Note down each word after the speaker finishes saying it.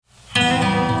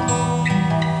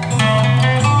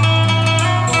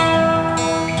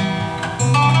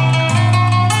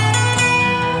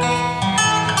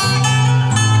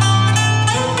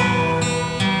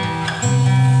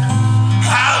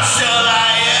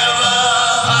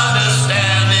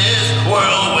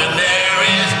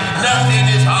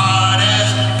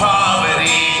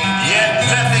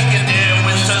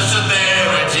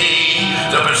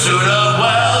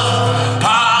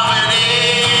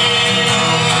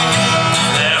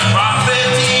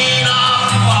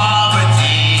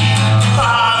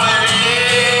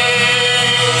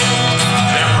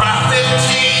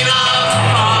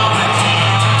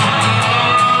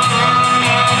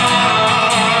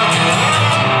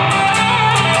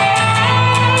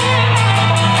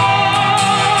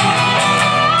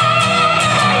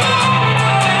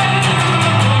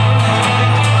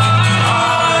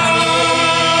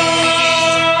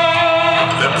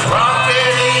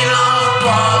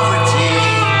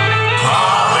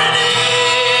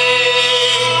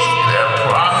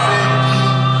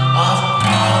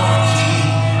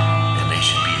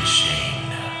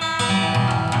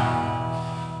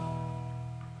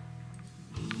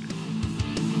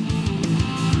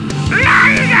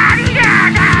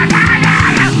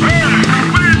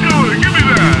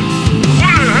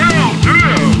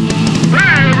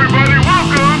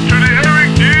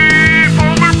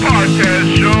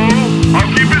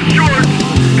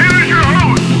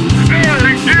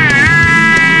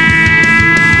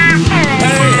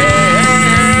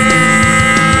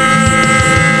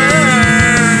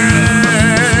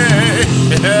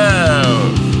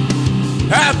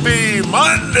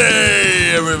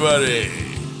everybody.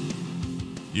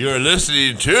 You're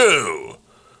listening to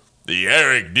the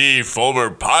Erik D.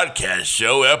 Fullmer Podcast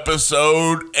Show,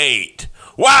 episode 8.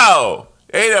 Wow!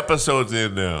 8 episodes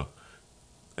in now.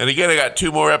 And again, I got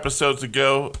 2 more episodes to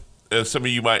go. As some of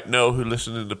you might know who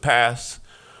listened in the past,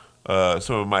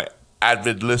 some of my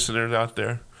avid listeners out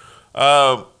there.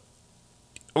 I'm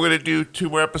going to do 2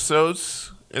 more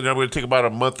episodes, and I'm going to take about a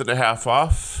month and a half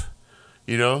off.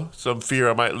 You know, some fear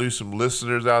I might lose some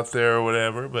listeners out there or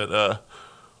whatever, but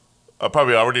I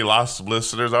probably already lost some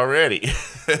listeners already.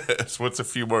 So what's a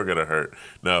few more going to hurt?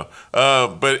 No.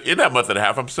 But in that month and a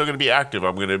half, I'm still going to be active.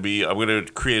 I'm going to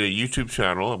create a YouTube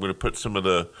channel. I'm going to put some of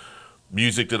the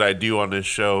music that I do on this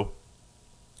show,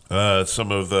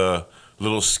 some of the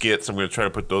little skits, I'm going to try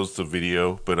to put those to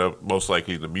video, but most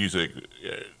likely the music.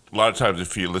 A lot of times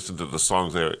if you listen to the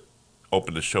songs that I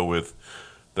opened the show with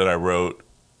that I wrote,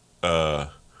 they're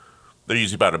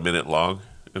usually about a minute long.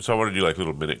 And so I want to do like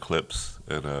little minute clips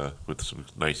and with some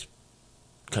nice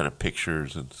kind of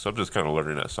pictures. And so I'm just kind of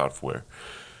learning that software.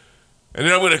 And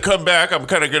then I'm going to come back. I'm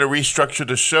kind of going to restructure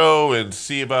the show and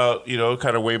see about,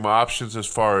 kind of weigh my options as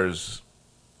far as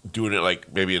doing it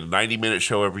like maybe a 90-minute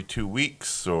show every 2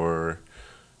 weeks or,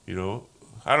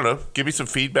 I don't know. Give me some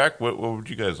feedback. What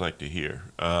would you guys like to hear?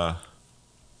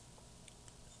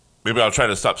 Maybe I'll try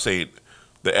to stop saying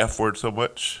the F word so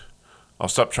much. I'll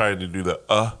stop trying to do the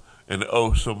and the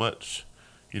O so much.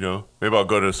 Maybe I'll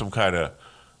go to some kind of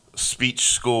speech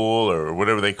school or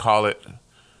whatever they call it.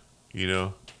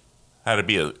 How to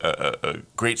be a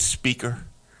great speaker.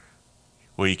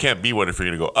 Well, you can't be one if you're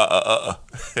going to go,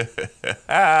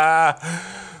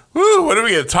 Woo, what are we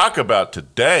going to talk about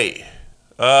today?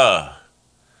 I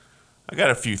got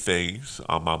a few things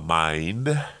on my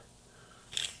mind.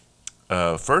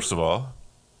 First of all,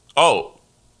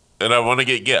 and I want to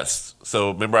get guests.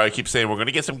 So remember, I keep saying we're going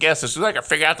to get some guests as soon as I can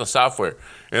figure out the software.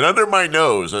 And under my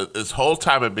nose, this whole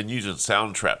time I've been using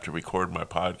Soundtrap to record my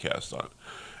podcast on.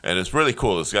 And it's really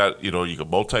cool. It's got, you can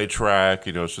multi-track.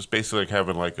 It's just basically like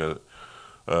having like a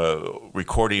home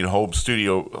recording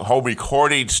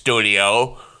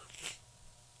studio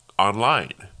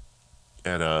online.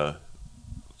 And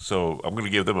so I'm going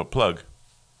to give them a plug.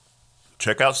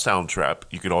 Check out Soundtrap.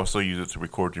 You can also use it to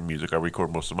record your music. I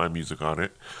record most of my music on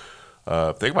it.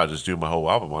 Think about just doing my whole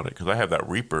album on it because I have that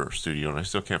Reaper studio and I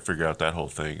still can't figure out that whole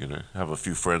thing. And I have a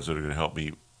few friends that are going to help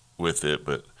me with it.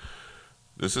 But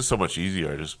this is so much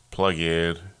easier. I just plug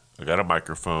in. I got a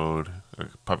microphone. I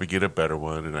could probably get a better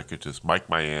one. And I could just mic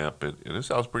my amp. And it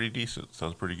sounds pretty decent.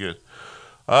 Sounds pretty good.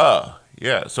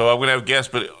 Yeah. So I'm going to have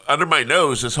guests. But under my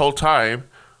nose this whole time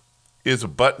is a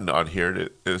button on here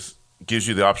that gives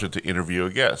you the option to interview a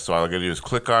guest. So all I got to do is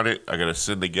click on it. I got to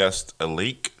send the guest a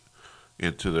link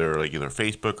into their either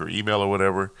Facebook or email or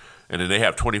whatever, and then they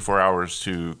have 24 hours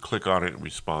to click on it and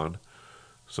respond.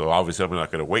 So obviously I'm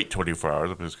not going to wait 24 hours.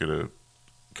 I'm just going to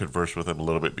converse with them a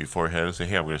little bit beforehand and say,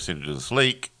 hey, I'm going to send you this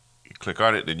link. You click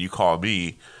on it, then you call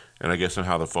me, and I guess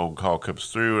somehow the phone call comes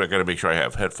through. I got to make sure I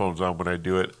have headphones on when I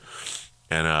do it,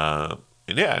 and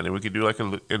then we can do like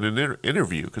an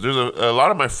interview because there's a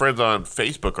lot of my friends on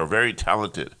Facebook are very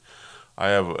talented. I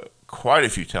have quite a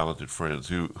few talented friends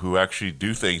who actually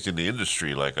do things in the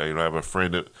industry. Like I have a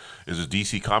friend that is a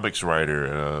DC Comics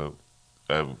writer,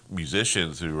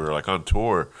 musicians who are like on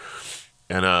tour,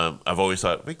 and I've always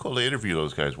thought it'd be cool to interview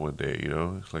those guys one day.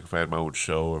 It's like if I had my own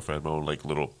show or if I had my own like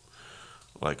little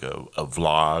like a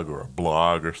vlog or a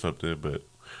blog or something. But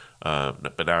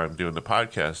now I'm doing the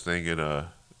podcast thing and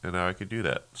now I can do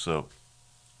that. So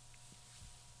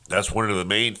that's one of the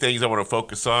main things I want to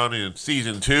focus on in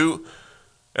season 2.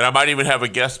 And I might even have a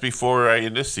guest before I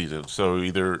end this season. So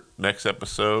either next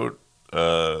episode,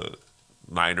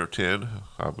 9 or 10,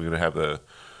 I'm going to have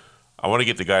I want to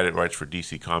get the guy that writes for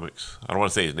DC Comics. I don't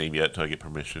want to say his name yet until I get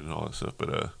permission and all that stuff.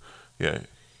 But yeah,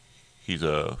 I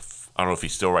don't know if he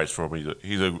still writes for him.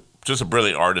 He's just a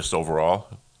brilliant artist overall.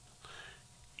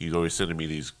 He's always sending me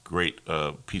these great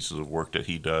pieces of work that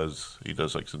he does. He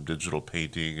does like some digital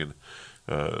painting and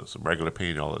some regular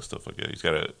painting, all that stuff like that. He's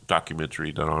got a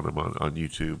documentary done on him on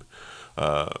YouTube.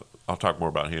 I'll talk more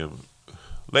about him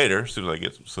later as soon as I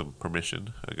get some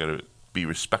permission. I got to be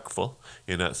respectful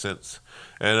in that sense.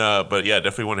 And but yeah,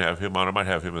 definitely want to have him on. I might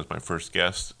have him as my first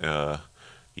guest.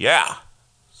 Yeah.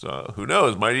 So who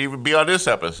knows? Might even be on this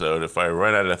episode. If I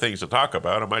run out of things to talk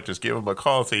about, I might just give him a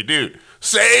call and say, dude,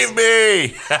 save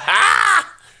me!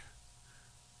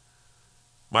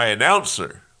 My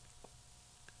announcer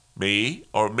may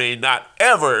or may not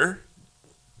ever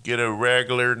get a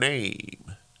regular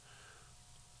name.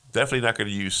 Definitely not going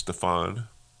to use Stefan,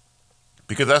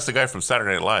 because that's the guy from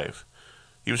Saturday Night Live.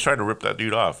 He was trying to rip that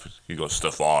dude off. He goes,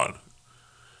 Stefan.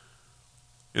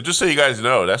 And just so you guys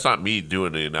know, that's not me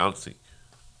doing the announcing.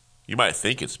 You might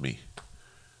think it's me.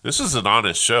 This is an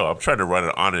honest show. I'm trying to run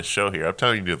an honest show here. I'm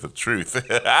telling you the truth.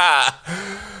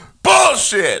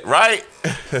 Bullshit, right?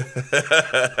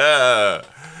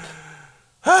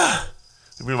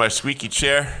 I'm in my squeaky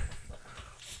chair.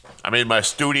 I'm in my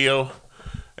studio.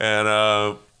 And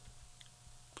I'm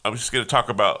just going to talk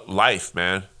about life,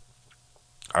 man.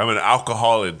 I'm an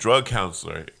alcohol and drug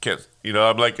counselor.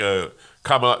 I'm like a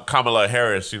Kamala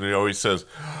Harris. Always says,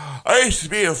 "I used to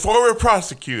be a former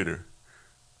prosecutor."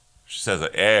 She says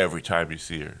that every time you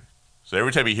see her. So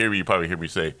every time you hear me, you probably hear me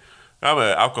say, "I'm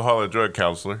an alcohol and drug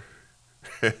counselor."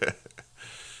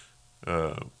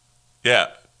 Yeah,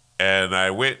 and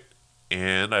I went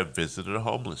and I visited a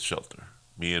homeless shelter.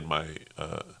 Me and my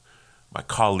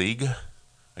colleague.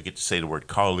 I get to say the word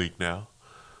colleague now.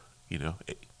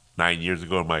 9 years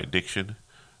ago in my addiction,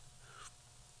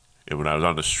 and when I was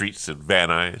on the streets in Van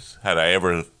Nuys, had I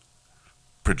ever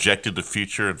projected the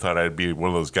future and thought I'd be one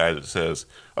of those guys that says,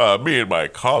 "Me and my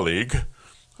colleague,"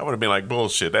 I would have been like,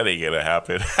 "Bullshit, that ain't gonna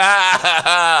happen."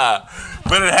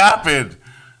 But it happened.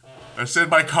 I said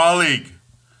my colleague.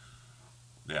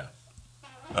 Yeah.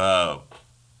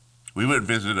 We went and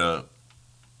visited a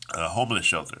homeless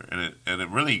shelter, and it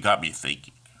really got me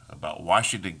thinking about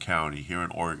Washington County here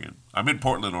in Oregon. I'm in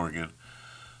Portland, Oregon.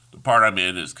 The part I'm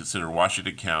in is considered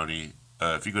Washington County.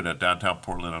 If you go to downtown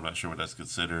Portland, I'm not sure what that's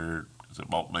considered. Is it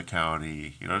Multnomah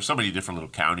County? There's so many different little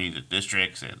counties and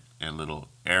districts and little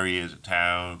areas and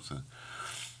towns.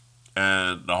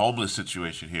 And the homeless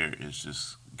situation here is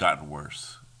just gotten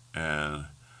worse. And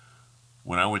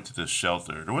when I went to this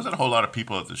shelter, there wasn't a whole lot of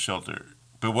people at the shelter.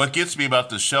 But what gets me about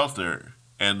the shelter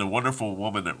and the wonderful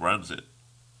woman that runs it,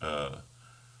 a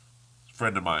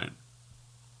friend of mine,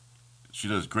 she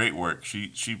does great work.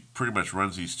 She pretty much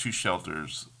runs these two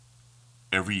shelters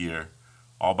every year,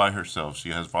 all by herself. She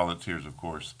has volunteers, of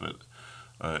course, but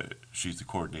she's the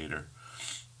coordinator.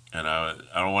 And I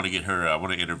don't want to get her. I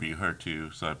want to interview her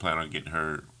too. So I plan on getting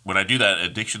her when I do that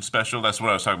addiction special. That's what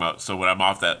I was talking about. So when I'm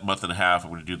off that month and a half,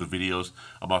 I'm going to do the videos.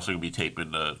 I'm also going to be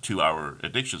taping the 2-hour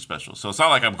addiction special. So it's not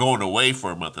like I'm going away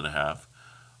for a month and a half.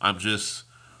 I'm just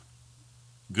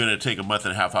going to take a month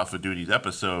and a half off of doing these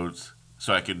episodes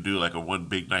so I can do like a one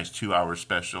big nice 2-hour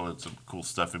special and some cool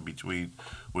stuff in between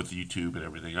with YouTube and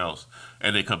everything else,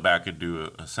 and then come back and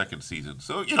do a second season.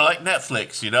 So like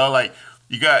Netflix, like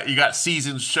you got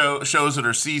season shows that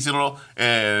are seasonal,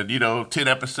 and 10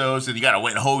 episodes, and you got to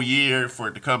wait a whole year for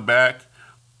it to come back.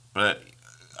 But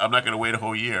I'm not going to wait a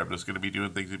whole year. I'm just going to be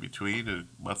doing things in between, a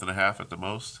month and a half at the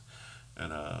most,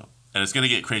 and it's going to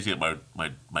get crazy at my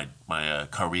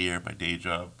career, my day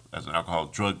job as an alcohol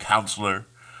drug counselor.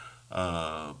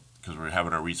 Because we're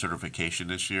having our recertification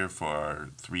this year for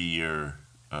our 3-year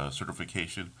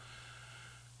certification.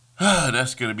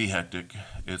 That's going to be hectic.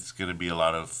 It's going to be a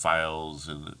lot of files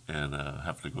and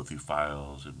have to go through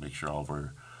files and make sure all of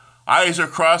our I's are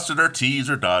crossed and our T's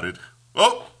are dotted.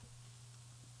 Oh,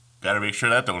 got to make sure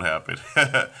that don't happen.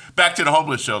 Back to the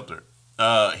homeless shelter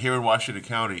here in Washington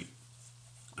County.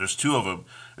 There's 2 of them,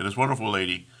 and this wonderful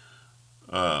lady,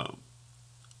 who I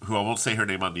won't say her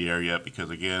name on the air yet because,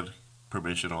 again,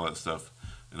 permission, all that stuff,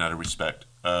 and out of respect.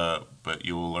 But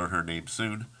you will learn her name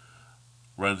soon.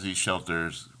 Runs these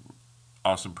shelters.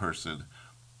 Awesome person.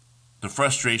 The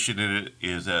frustration in it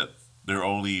is that they're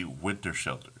only winter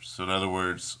shelters. So in other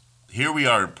words, here we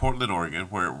are in Portland, Oregon,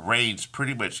 where it rains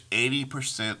pretty much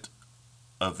 80%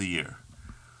 of the year.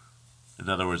 In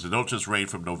other words, it don't just rain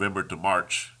from November to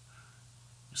March.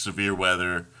 Severe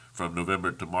weather from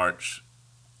November to March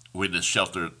when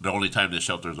the only time this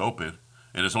shelter is open,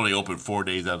 and it's only open 4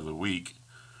 days out of the week,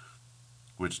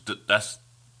 which that's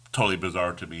totally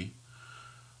bizarre to me.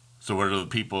 So what are the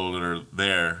people that are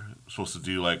there supposed to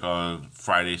do, like on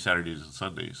Fridays, Saturdays, and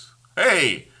Sundays?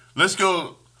 Hey, let's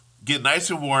go get nice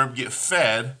and warm, get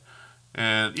fed,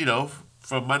 and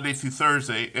from Monday through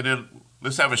Thursday, and then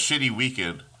let's have a shitty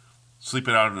weekend,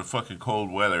 sleeping out in the fucking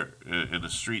cold weather in the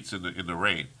streets in the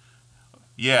rain.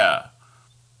 Yeah,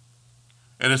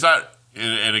 and it's not.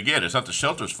 And again, it's not the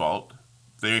shelter's fault.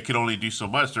 They can only do so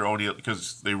much. They're only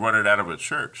because they run it out of a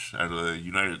church, out of the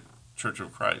United Church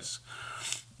of Christ.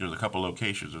 There's a couple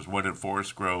locations. There's one in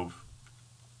Forest Grove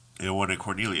and one in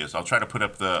Cornelius. I'll try to put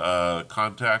up the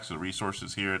contacts and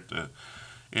resources here at the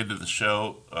end of the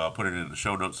show. I'll put it in the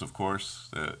show notes, of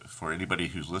course, for anybody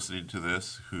who's listening to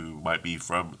this who might be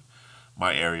from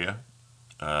my area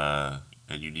and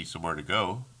you need somewhere to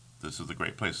go. This is a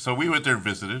great place. So we went there and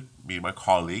visited, me and my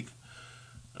colleague,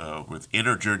 with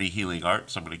Inner Journey Healing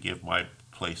Arts. I'm going to give my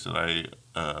place that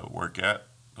I work at.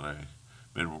 I've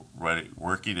been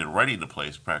working and running the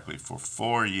place practically for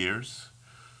 4 years.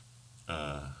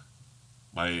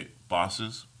 my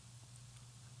bosses.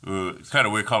 It's kind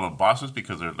of weird calling them bosses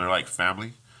because they're like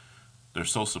family. They're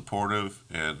so supportive,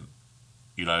 and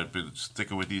I've been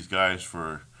sticking with these guys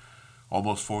for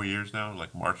almost 4 years now.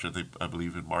 Like March, I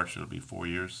believe in March it'll be 4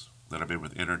 years that I've been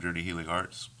with Inner Journey Healing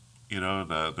Arts. They're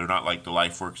not like the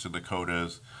LifeWorks and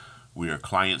Dakotas. We are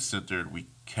client centered. We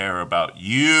care about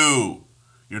you.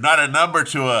 You're not a number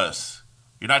to us.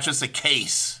 You're not just a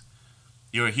case.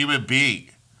 You're a human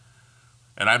being.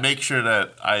 And I make sure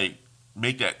that I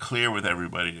make that clear with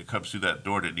everybody that comes through that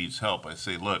door that needs help. I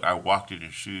say, look, I walked in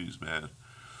your shoes, man.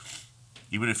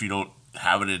 Even if you don't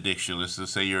have an addiction, let's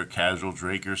just say you're a casual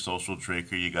drinker, social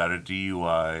drinker, you got a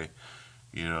DUI,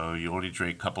 you only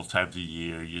drink a couple times a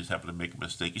year, you just happen to make a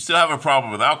mistake. You still have a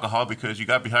problem with alcohol because you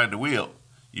got behind the wheel.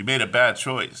 You made a bad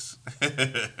choice.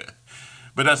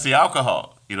 But that's the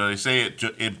alcohol. They say it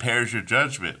impairs your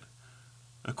judgment.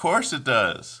 Of course it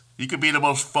does. You could be the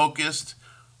most focused,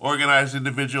 organized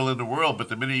individual in the world, but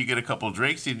the minute you get a couple of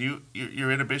drinks in you, your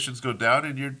inhibitions go down,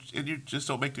 and you just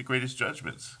don't make the greatest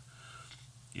judgments.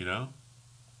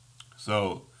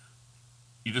 So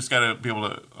you just got to be able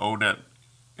to own that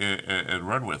and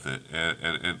run with it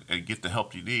and get the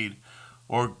help you need.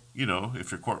 Or,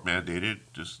 if you're court mandated,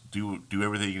 just do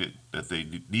everything that they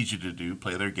need you to do,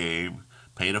 play their game,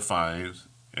 pay the fines,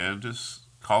 and just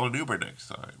call an Uber next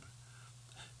time.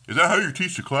 Is that how you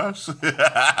teach the class?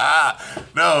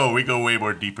 No, we go way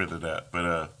more deeper than that.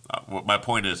 But my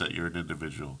point is that you're an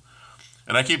individual.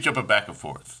 And I keep jumping back and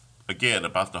forth. Again,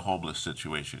 about the homeless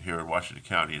situation here in Washington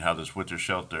County and how this winter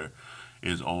shelter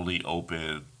is only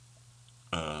open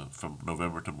from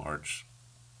November to March.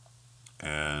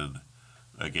 And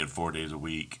again, 4 days a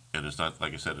week. And it's not,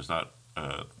 like I said, it's not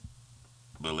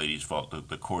the lady's fault,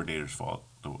 the coordinator's fault.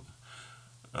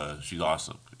 She's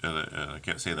awesome. And I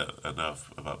can't say that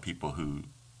enough about people who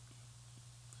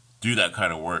do that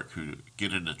kind of work, who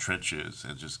get in the trenches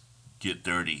and just get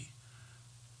dirty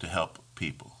to help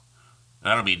people.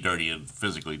 And I don't mean dirty and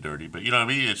physically dirty, but you know what I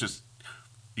mean? It's just,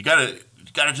 you gotta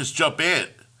just jump in.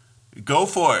 Go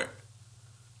for it.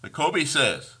 Like Kobe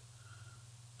says,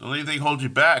 don't let anything hold you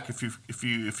back. If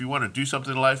you want to do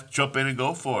something in life, jump in and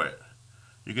go for it.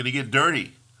 You're gonna get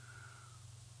dirty.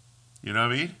 You know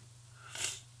what I mean?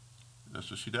 That's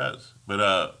what she does.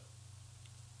 But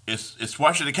it's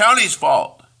Washington County's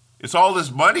fault. It's all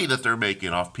this money that they're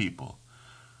making off people.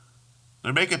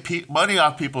 They're making money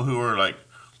off people who are like,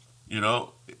 a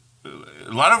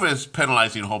lot of it is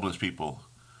penalizing homeless people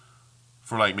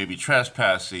for like maybe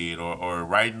trespassing or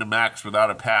riding the max without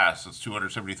a pass. It's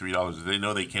 $273 that they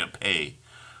know they can't pay.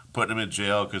 Putting them in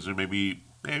jail because maybe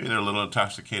they're a little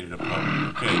intoxicated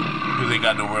about because they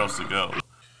got nowhere else to go.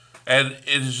 And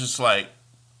it's just like,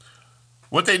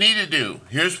 what they need to do.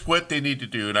 Here's what they need to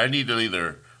do, and I need to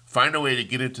either find a way to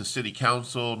get into city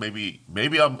council. Maybe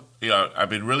I've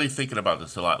been really thinking about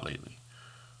this a lot lately,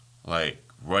 like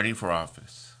running for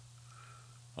office,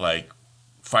 like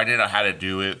finding out how to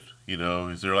do it.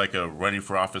 Is there like a running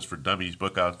for office for dummies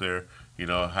book out there?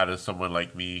 How does someone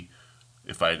like me,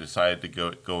 if I decide to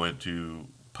go into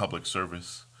public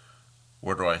service,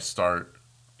 where do I start?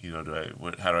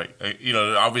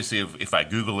 Obviously if I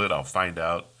Google it, I'll find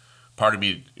out. Part of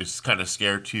me is kind of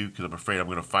scared too because I'm afraid I'm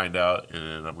going to find out and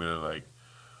then I'm going to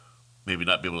maybe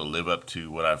not be able to live up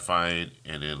to what I find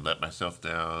and then let myself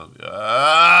down.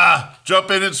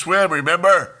 Jump in and swim,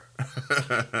 remember?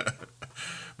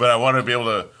 But I want to be able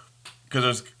to,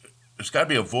 because there's got to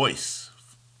be a voice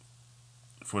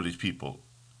for these people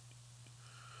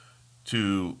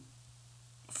to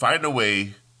find a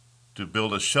way to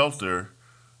build a shelter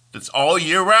that's all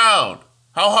year round.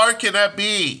 How hard can that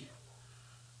be?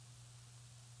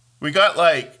 We got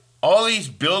all these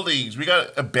buildings. We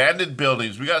got abandoned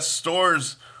buildings. We got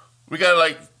stores. We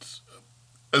got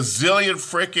a zillion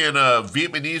freaking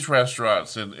Vietnamese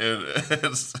restaurants. And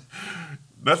it's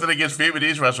nothing against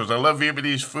Vietnamese restaurants. I love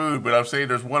Vietnamese food, but I'm saying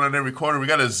there's one on every corner. We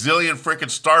got a zillion freaking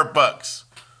Starbucks.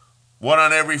 One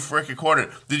on every freaking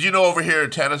corner. Did you know over here in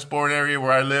Tannisbourne area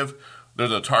where I live,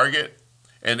 there's a Target?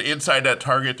 And inside that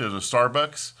Target, there's a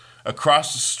Starbucks.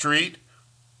 Across the street,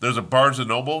 there's a Barnes &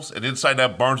 Nobles, and inside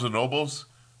that Barnes & Nobles,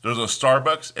 there's a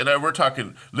Starbucks, and we're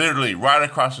talking literally right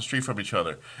across the street from each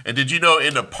other. And did you know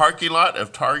in the parking lot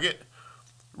of Target,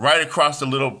 right across the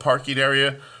little parking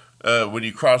area, when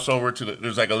you cross over to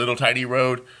there's like a little tiny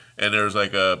road, and there's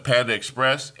like a Panda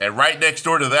Express, and right next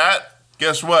door to that,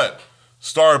 guess what?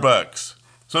 Starbucks.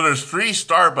 So there's 3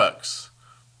 Starbucks.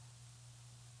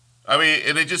 I mean,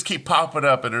 and they just keep popping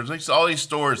up, and there's all these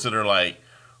stores that are like,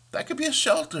 that could be a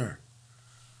shelter.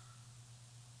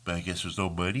 But I guess there's no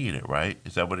money in it, right?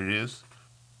 Is that what it is?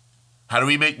 How do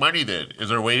we make money then? Is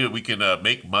there a way that we can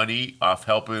make money off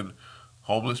helping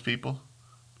homeless people?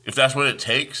 If that's what it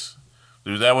takes,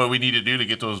 is that what we need to do to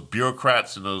get those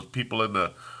bureaucrats and those people in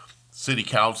the city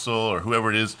council or whoever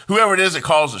it is that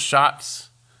calls the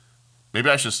shots? Maybe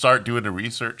I should start doing the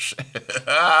research.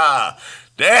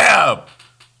 Damn!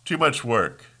 Too much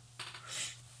work.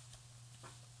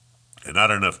 And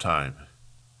not enough time.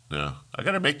 No, I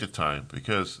got to make the time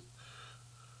because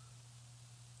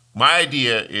my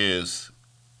idea is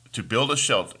to build a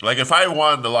shelter. Like if I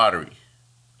won the lottery,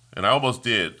 and I almost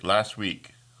did last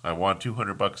week, I won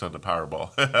 $200 on the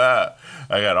Powerball.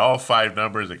 I got all 5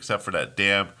 numbers except for that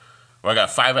damn. Well, I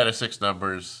got 5 out of 6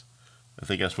 numbers. I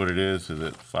think that's what it is. Is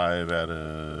it 5 out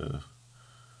of?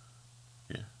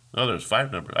 Yeah. No, there's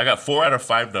 5 numbers. I got 4 out of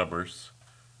 5 numbers,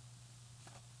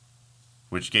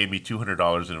 which gave me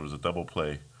 $200, and it was a double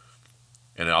play.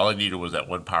 And all I needed was that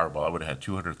one Powerball. I would have had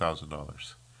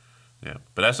 $200,000. Yeah,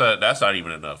 but that's not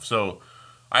even enough. So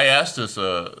I asked this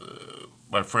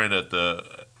my friend at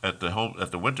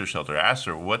the winter shelter. I asked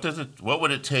her what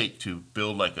would it take to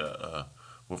build like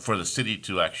for the city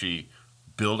to actually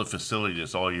build a facility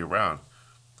that's all year round.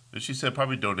 And she said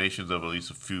probably donations of at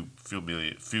least a few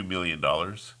million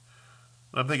dollars.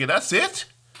 And I'm thinking that's it.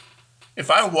 If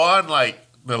I won like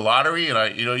the lottery,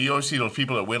 and you always see those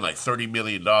people that win like $30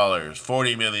 million,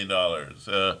 $40 million.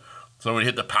 Someone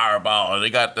hit the Powerball, and they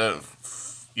got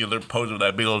they're posing with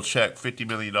that big old check, $50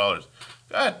 million.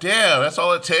 God damn, that's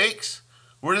all it takes?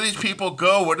 Where do these people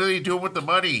go? What are they doing with the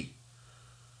money?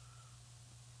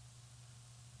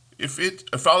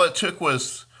 If all it took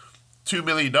was $2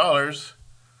 million,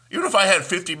 even if I had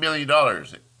 $50 million,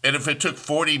 and if it took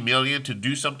 $40 million to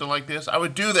do something like this, I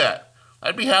would do that.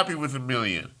 I'd be happy with $1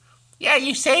 million. Yeah,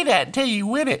 you say that until you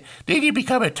win it. Then you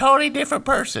become a totally different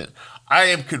person. I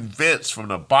am convinced from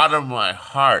the bottom of my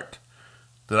heart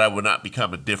that I would not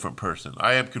become a different person.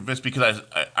 I am convinced because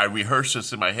I rehearsed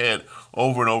this in my head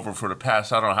over and over for the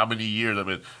past, I don't know how many years.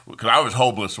 Because I was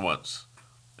homeless once.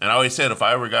 And I always said if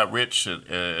I ever got rich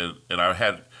and I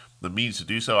had the means to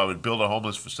do so, I would build a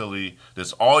homeless facility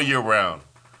that's all year round.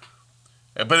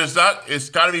 But it's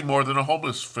got to be more than a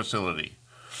homeless facility.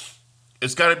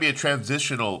 It's got to be a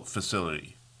transitional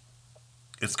facility.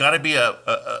 It's got to be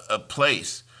a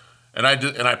place, and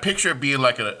I picture it being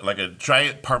like a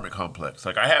giant apartment complex.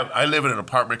 Like I live in an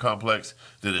apartment complex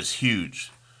that is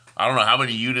huge. I don't know how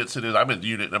many units it is. I'm in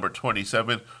unit number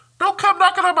 27. Don't come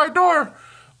knocking on my door.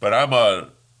 But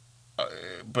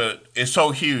but it's so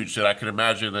huge that I can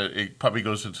imagine that it probably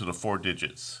goes into the 4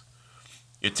 digits.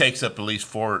 It takes up at least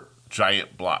 4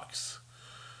 giant blocks.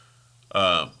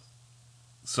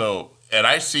 And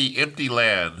I see empty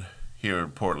land here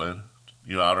in Portland,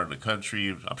 out in the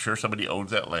country. I'm sure somebody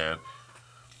owns that land.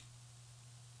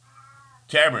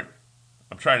 Cameron,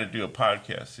 I'm trying to do a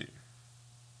podcast here.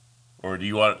 Or do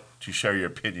you want to share your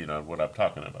opinion on what I'm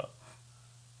talking about?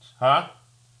 Huh?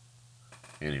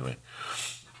 Anyway.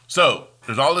 So,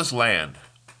 there's all this land.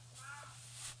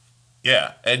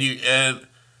 Yeah, and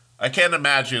I can't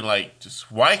imagine,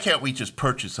 why can't we just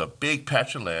purchase a big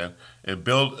patch of land and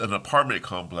build an apartment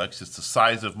complex that's the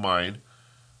size of mine,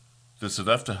 that's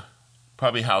enough to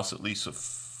probably house at least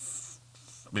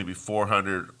maybe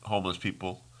 400 homeless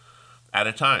people at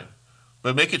a time.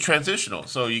 But make it transitional.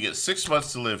 So you get 6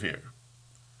 months to live here.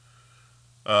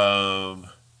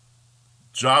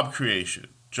 Job creation,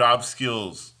 job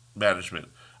skills management,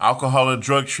 alcohol and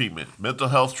drug treatment, mental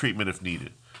health treatment if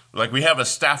needed. Like we have a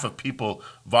staff of people,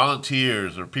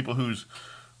 volunteers, or people who's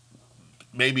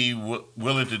maybe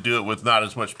willing to do it with not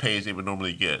as much pay as they would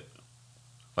normally get.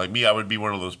 Like me, I would be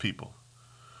one of those people.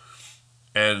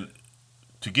 And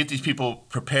to get these people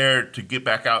prepared to get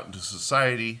back out into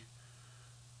society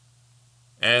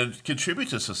and contribute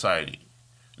to society.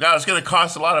 Now, it's going to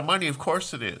cost a lot of money. Of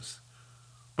course it is.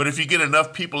 But if you get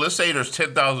enough people, let's say there's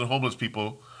 10,000 homeless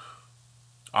people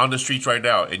on the streets right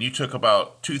now, and you took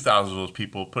about 2,000 of those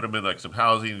people, put them in like some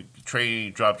housing,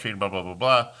 training, job training, blah, blah, blah,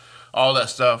 blah, all that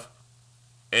stuff,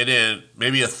 and then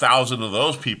maybe 1,000 of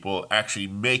those people actually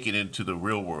make it into the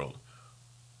real world.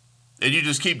 And you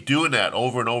just keep doing that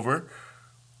over and over,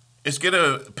 it's going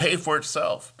to pay for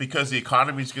itself because the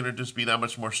economy is going to just be that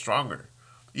much more stronger.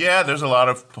 Yeah, there's a lot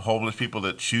of homeless people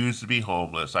that choose to be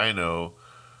homeless, I know.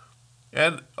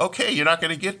 And okay, you're not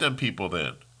going to get them people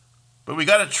then. But we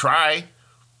got to try.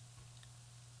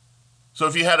 So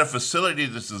if you had a facility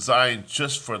that's designed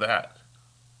just for that,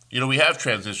 we have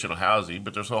transitional housing,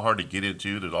 but they're so hard to get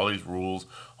into. There's all these rules,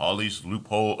 all these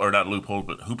loopholes, or not loopholes,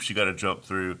 but hoops you got to jump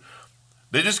through.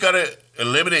 They just got to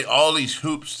eliminate all these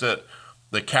hoops that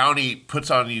the county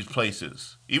puts on these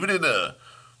places. Even in the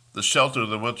shelter,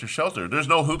 the winter shelter, there's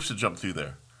no hoops to jump through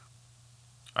there.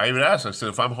 I even asked. I said,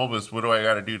 if I'm homeless, what do I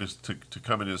got to do to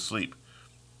come in and sleep?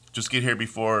 Just get here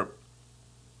before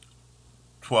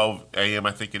 12 a.m.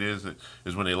 I think it is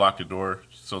when they lock the door.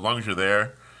 So as long as you're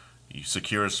there, you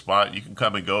secure a spot. You can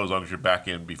come and go as long as you're back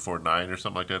in before 9 or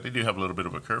something like that. They do have a little bit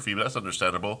of a curfew, but that's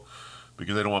understandable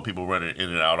because they don't want people running in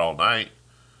and out all night.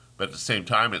 But at the same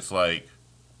time, it's like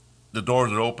the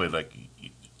doors are open. Like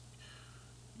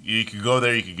you can go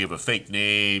there. You can give a fake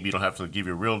name. You don't have to give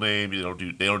your real name.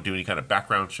 They don't do any kind of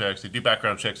background checks. They do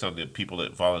background checks on the people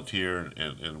that volunteer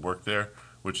and work there,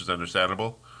 which is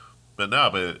understandable. But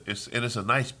no, it's a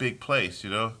nice big place.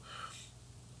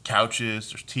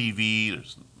 Couches. There's TV.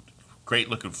 There's great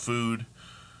looking food.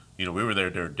 We were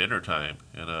there during dinner time,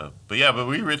 and but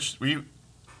we reached.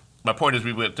 My point is,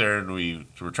 we went there and we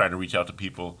were trying to reach out to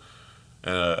people.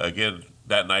 Again,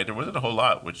 that night there wasn't a whole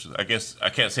lot, which I guess I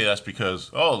can't say that's because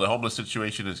the homeless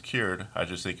situation is cured. I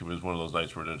just think it was one of those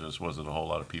nights where there just wasn't a whole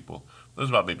lot of people. There was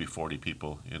about maybe 40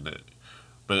 people in it,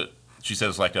 but she says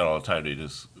it's like that all the time. They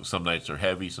just some nights are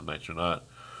heavy, some nights are not.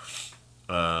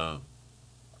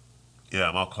 Yeah,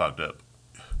 I'm all clogged up.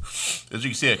 As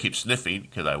you can see, I keep sniffing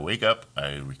because I wake up,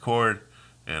 I record,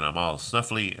 and I'm all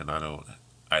snuffly, and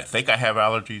I think I have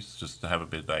allergies, just haven't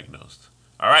been diagnosed.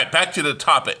 All right, back to the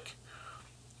topic.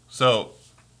 So,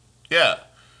 yeah.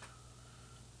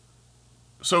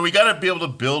 So we got to be able to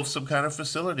build some kind of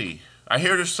facility. I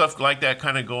hear there's stuff like that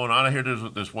kind of going on. I hear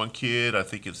there's one kid, I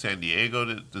think in San Diego,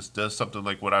 that just does something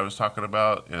like what I was talking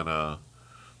about, and I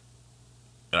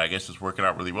guess it's working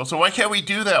out really well. So why can't we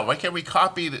do that? Why can't we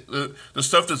copy the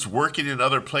stuff that's working in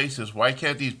other places? Why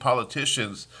can't these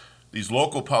politicians, these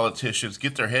local politicians,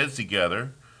 get their heads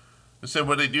together? Instead,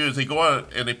 what they do is they go on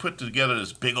and they put together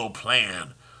this big old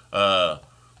plan. I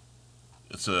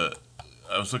was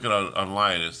looking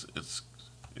online.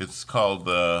 It's called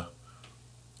the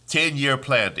 10-year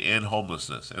plan to end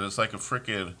homelessness, and it's like a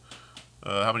freaking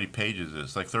how many pages is it?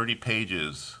 It's like 30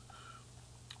 pages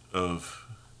of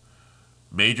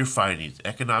major findings,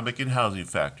 economic and housing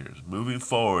factors, moving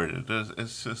forward.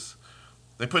 It's just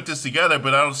they put this together,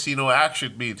 but I don't see no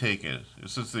action being taken.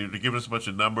 It's just they're giving us a bunch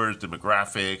of numbers,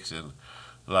 demographics, and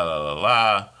la la la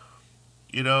la.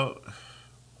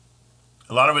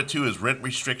 A lot of it too is rent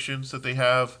restrictions that they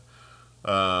have.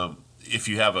 If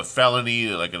you have a felony,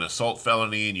 like an assault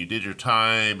felony, and you did your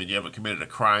time and you haven't committed a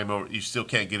crime, you still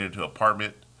can't get into an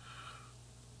apartment.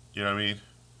 You know what I mean?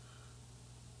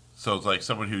 So it's like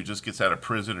someone who just gets out of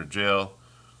prison or jail.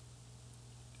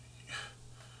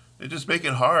 They just make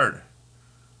it hard.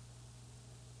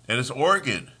 And it's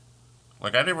Oregon.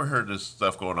 Like, I never heard this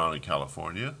stuff going on in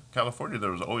California. California,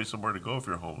 there was always somewhere to go if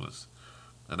you're homeless.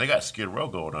 And they got Skid Row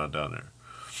going on down there.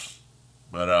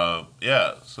 But,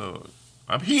 yeah, so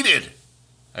I'm heated.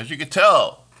 As you can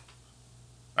tell.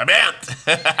 I'm amped.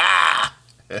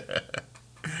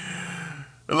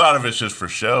 A lot of it's just for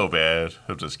show, man.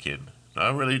 I'm just kidding. I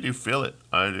really do feel it.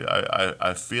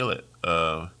 I feel it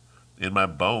in my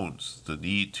bones, the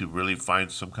need to really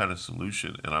find some kind of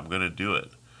solution, and I'm going to do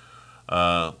it.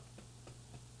 That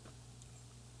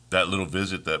little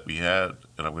visit that we had,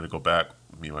 and I'm going to go back,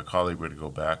 me and my colleague, we're going to go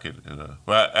back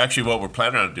well, actually what we're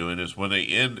planning on doing is when they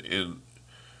end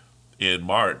in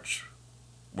March,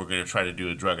 we're going to try to do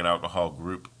a drug and alcohol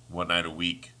group one night a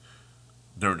week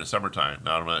during the summertime.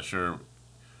 Now, I'm not sure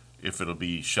if it'll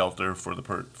be shelter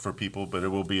for people, but it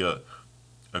will be a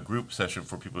group session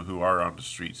for people who are on the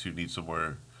streets who need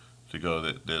somewhere to go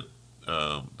that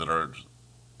are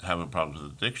having problems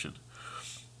with addiction.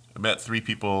 I met 3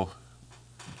 people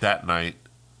that night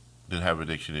that have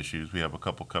addiction issues. We have a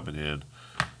couple coming in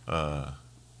to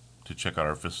check out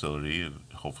our facility and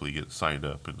hopefully get signed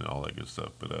up and all that good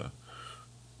stuff. But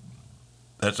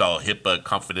that's all HIPAA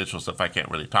confidential stuff I can't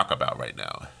really talk about right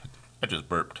now. I just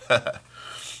burped.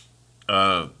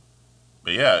 But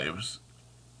yeah, it's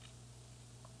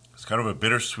kind of a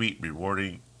bittersweet,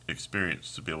 rewarding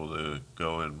experience to be able to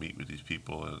go and meet with these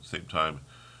people and at the same time.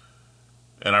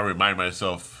 And I remind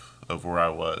myself of where I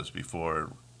was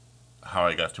before, how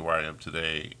I got to where I am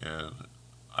today. And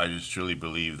I just truly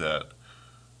believe that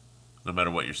no matter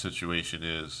what your situation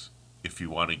is, if you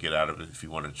want to get out of it, if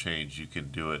you want to change, you can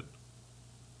do it.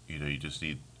 You just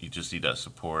need that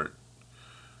support.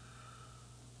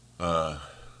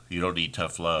 You don't need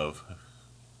tough love.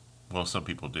 Well, some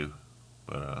people do,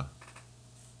 but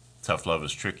tough love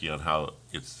is tricky on how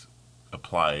it's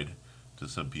applied to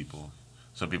some people.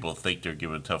 Some people think they're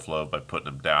giving tough love by putting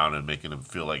them down and making them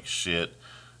feel like shit,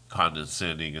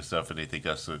 condescending and stuff, and they think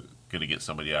that's going to get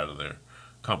somebody out of their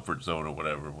comfort zone or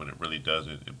whatever, when it really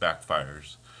doesn't. It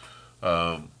backfires.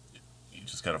 You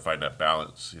just got to find that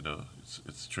balance,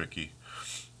 it's tricky.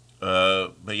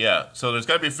 But yeah, so there's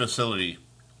got to be a facility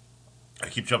I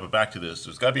keep jumping back to this.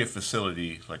 There's got to be a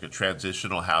facility, like a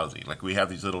transitional housing. Like we have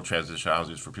these little transitional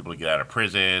houses for people to get out of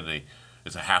prison.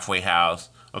 It's a halfway house.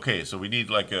 Okay, so we need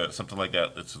like something like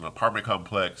that. It's an apartment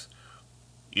complex,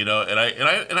 And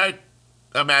I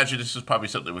imagine this is probably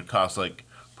something that would cost like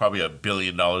probably $1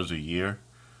 billion a year.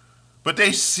 But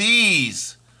they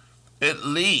seize at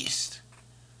least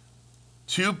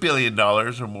 $2 billion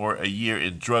or more a year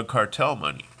in drug cartel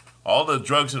money. All the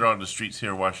drugs that are on the streets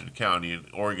here in Washington County and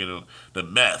Oregon, the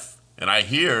meth. And I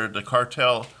hear the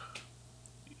cartel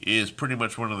is pretty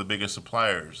much one of the biggest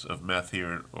suppliers of meth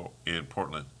here in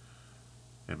Portland.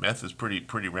 And meth is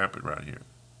pretty rampant around here.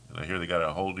 And I hear they got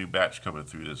a whole new batch coming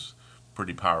through that's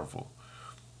pretty powerful.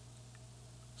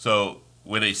 So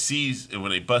when they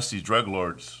bust these drug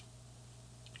lords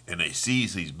and they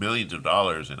seize these millions of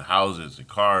dollars in houses and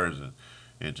cars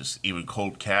and just even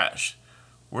cold cash,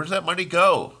 where does that money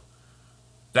go?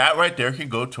 That right there can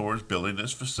go towards building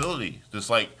this facility. Just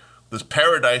like this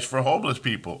paradise for homeless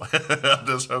people. I'm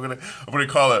gonna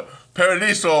call it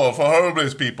Paradiso for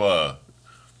homeless people.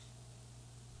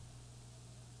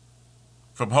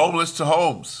 From homeless to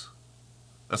homes.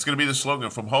 That's gonna be the slogan.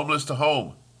 From homeless to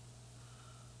home.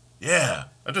 Yeah,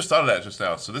 I just thought of that just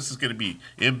now. So this is gonna be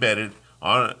embedded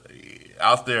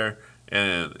out there,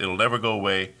 and it'll never go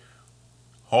away.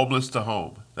 Homeless to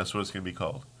home. That's what it's gonna be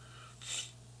called.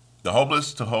 The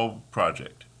Homeless to Home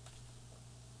Project.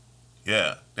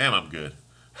 Yeah, damn, I'm good.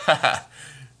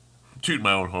 Toot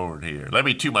my own horn here. Let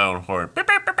me toot my own horn. Beep,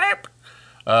 beep, beep, beep.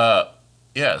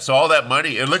 Yeah, so all that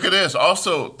money, and look at this.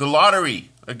 Also, the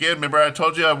lottery. Again, remember I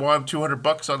told you I won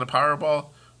 $200 on the Powerball?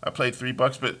 I played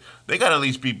 $3, but they got to at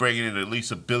least be bringing in at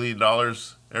least $1 billion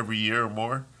every year or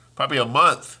more. Probably a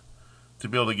month to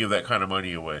be able to give that kind of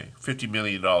money away. $50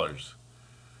 million.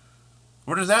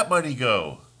 Where does that money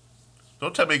go?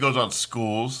 Don't tell me it goes on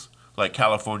schools like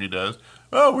California does.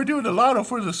 Oh, we're doing the lotto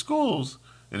for the schools.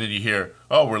 And then you hear,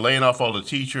 oh, we're laying off all the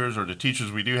teachers, or the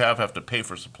teachers we do have to pay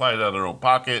for supplies out of their own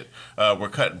pocket. We're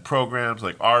cutting programs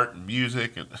like art and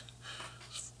music. And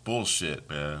it's bullshit,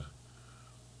 man.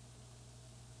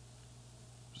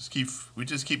 We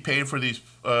just keep paying for these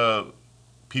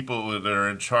people that are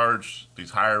in charge,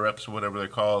 these higher ups or whatever they're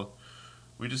called.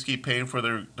 We just keep paying for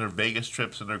their Vegas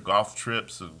trips and their golf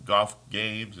trips and golf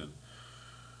games and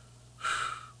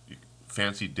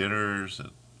fancy dinners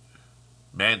and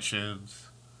mansions.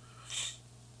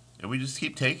 And we just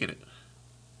keep taking it.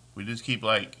 We just keep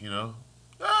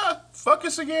fuck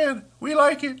us again. We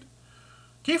like it.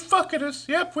 Keep fucking us.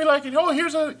 Yep, we like it. Oh,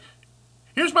 here's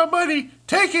my money.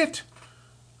 Take it.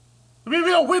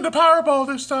 Maybe I'll win the Powerball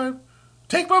this time.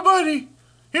 Take my money.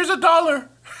 Here's $1.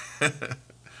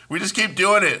 We just keep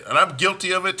doing it, and I'm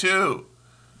guilty of it too.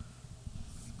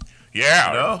 Yeah.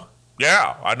 You know?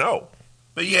 Yeah, I know.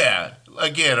 But yeah,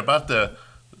 again,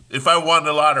 if I won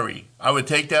the lottery, I would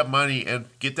take that money and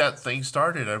get that thing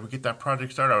started. I would get that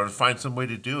project started. I would find some way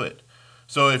to do it.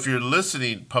 So if you're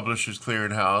listening, Publishers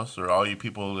Clearinghouse, or all you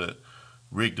people that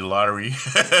rigged the lottery,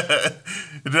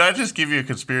 did I just give you a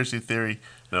conspiracy theory?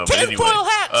 No, but anyway.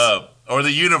 Or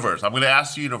the universe. I'm going to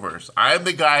ask the universe. I'm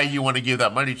the guy you want to give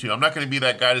that money to. I'm not going to be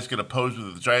that guy that's going to pose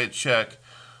with a giant check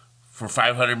for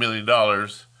 $500 million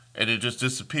and it just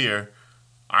disappear.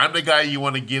 I'm the guy you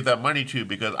want to give that money to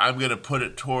because I'm going to put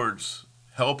it towards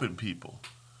helping people.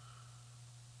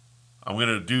 I'm going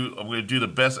to do the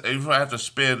best. If I have to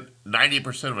spend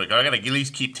 90% of it, I got to at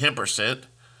least keep 10%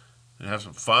 and have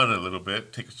some fun a little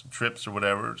bit, take some trips or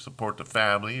whatever, support the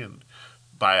family and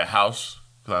buy a house.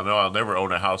 Because I know I'll never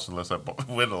own a house unless I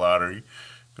win the lottery.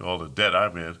 All the debt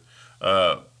I'm in.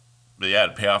 But yeah,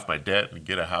 to pay off my debt and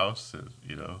get a house, and,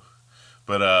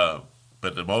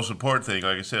 But the most important thing,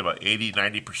 like I said, about 80,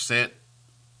 90%.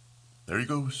 There you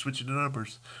go, switching the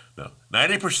numbers. No,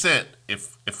 90%.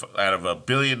 If out of $1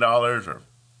 billion or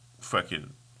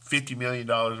fucking $50 million,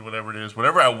 whatever it is,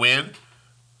 whatever I win,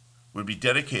 would be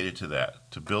dedicated to that,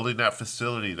 to building that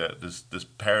facility, that this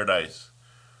paradise.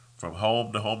 From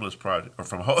home to homeless project, or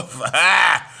from home.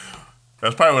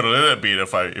 That's probably what it'll end up being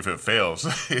if it fails.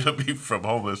 It'll be from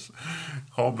home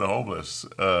to homeless.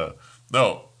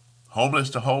 No, homeless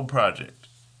to home project.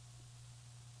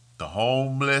 The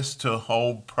homeless to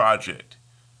home project.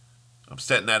 I'm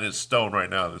setting that in stone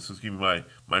right now. This is gonna be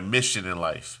my mission in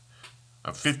life.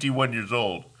 I'm 51 years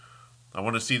old. I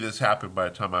want to see this happen by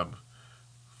the time I'm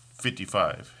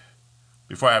 55,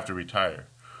 before I have to retire.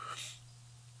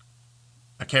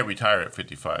 I can't retire at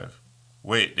 55.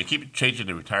 Wait, they keep changing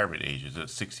the retirement age. Is it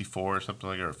 64 or something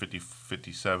like that, or 50,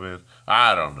 57?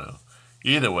 I don't know.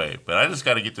 Either way, but I just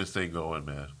got to get this thing going,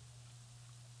 man.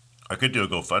 I could do a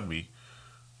GoFundMe.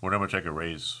 Wonder how much I could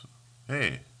raise.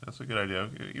 Hey, that's a good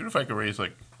idea. Even if I could raise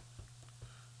like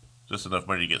just enough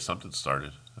money to get something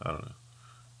started. I don't know.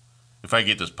 If I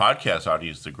get this podcast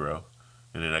audience to grow,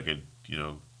 and then I could,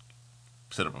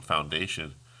 set up a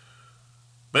foundation.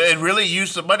 But and really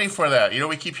use the money for that.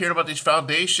 We keep hearing about these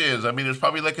foundations. I mean, there's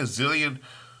probably like a zillion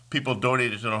people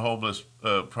donated to the homeless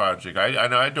project. I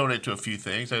know I donate to a few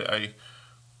things. I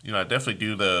definitely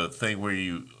do the thing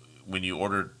where when you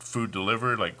order food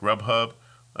delivered, like Grubhub,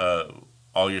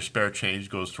 all your spare change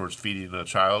goes towards feeding a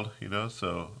child.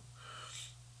 So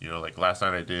like last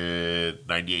night I did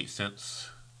 98 cents.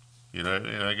 And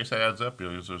I guess that adds up.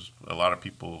 There's a lot of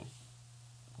people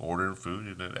ordering food,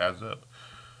 and it adds up.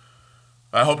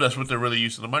 I hope that's what they're really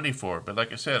using the money for. But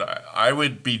like I said, I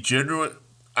would be genuine.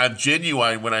 I'm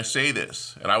genuine when I say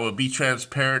this, and I will be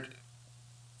transparent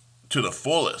to the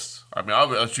fullest. I mean,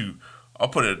 I'll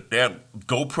put a damn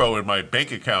GoPro in my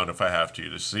bank account if I have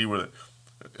to see where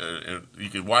you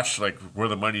can watch like where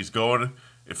the money's going,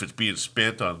 if it's being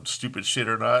spent on stupid shit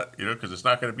or not. Because it's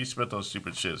not going to be spent on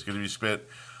stupid shit. It's going to be spent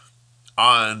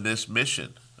on this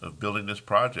mission of building this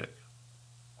project.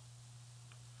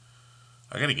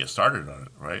 I got to get started on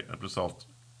it, right? I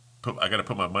got to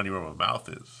put my money where my mouth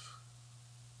is.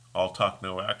 All talk,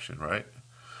 no action, right?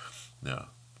 No.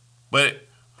 But,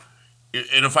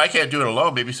 and if I can't do it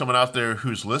alone, maybe someone out there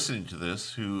who's listening to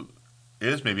this who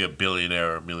is maybe a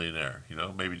billionaire or a millionaire,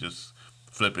 maybe just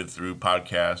flipping through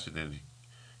podcasts and then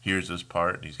hears this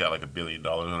part and he's got like $1 billion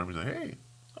on him. He's like, hey,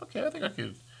 okay, I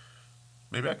think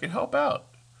maybe I can help out.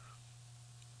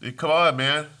 Come on,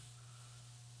 man.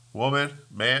 Woman,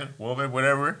 man, woman,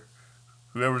 whatever.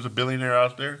 Whoever's a billionaire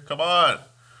out there, come on.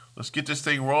 Let's get this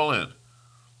thing rolling.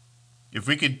 If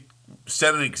we could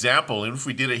set an example, even if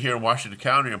we did it here in Washington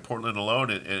County and Portland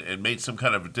alone and made some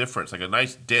kind of a difference, like a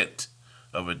nice dent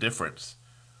of a difference,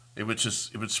 it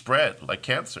would spread like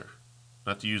cancer.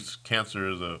 Not to use cancer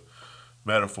as a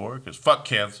metaphor, because fuck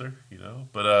cancer,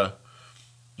 But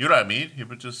you know what I mean?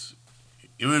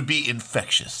 It would be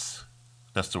infectious.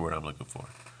 That's the word I'm looking for.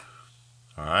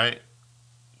 All right?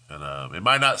 And it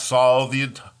might not solve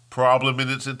the problem in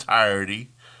its entirety.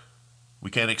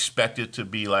 We can't expect it to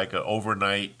be like an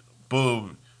overnight,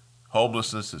 boom,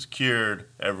 homelessness is cured,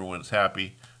 everyone's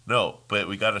happy. No, but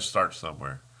we got to start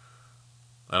somewhere.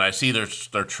 And I see they're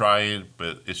trying,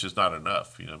 but it's just not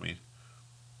enough. You know what I mean?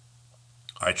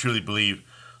 I truly believe,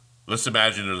 let's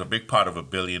imagine there's a big pot of $1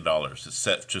 billion that's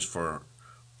set just for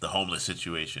the homeless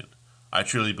situation. I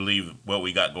truly believe what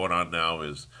we got going on now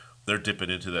is they're dipping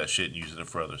into that shit and using it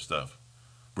for other stuff.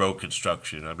 Road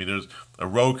construction. I mean, there's a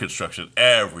road construction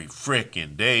every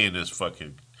freaking day in this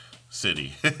fucking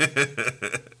city.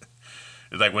 It's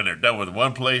like when they're done with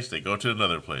one place, they go to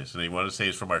another place. And they want to say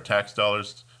it's from our tax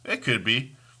dollars. It could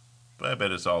be. But I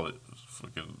bet it's all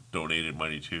fucking donated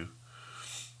money too.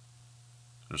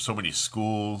 There's so many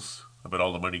schools. I bet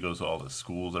all the money goes to all the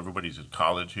schools. Everybody's in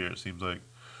college here, it seems like.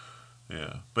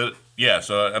 Yeah. But, yeah,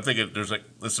 so I'm thinking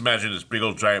let's imagine this big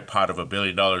old giant pot of $1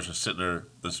 billion just sitting there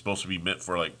that's supposed to be meant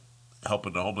for, like,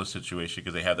 helping the homeless situation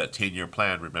because they have that 10-year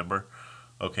plan, remember?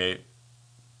 Okay.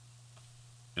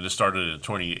 And it started in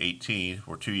 2018.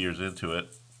 We're 2 years into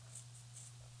it.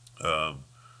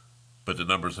 But the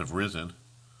numbers have risen.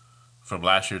 From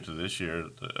last year to this year,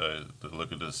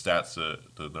 look at the stats,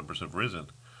 the numbers have risen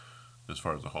as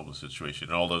far as the homeless situation.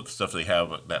 And all the stuff they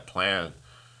have, that plan,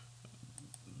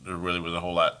 there really was a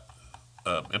whole lot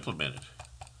implemented.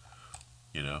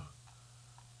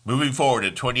 Moving forward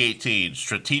in 2018,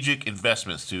 strategic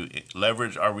investments to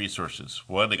leverage our resources.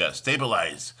 One, they got to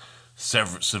stabilize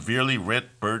severely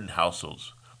rent-burdened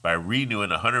households by renewing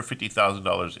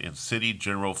 $150,000 in city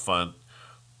general fund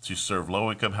to serve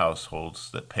low-income households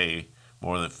that pay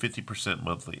more than 50%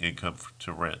 monthly income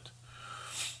to rent.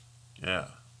 Yeah,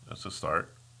 that's a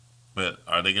start. But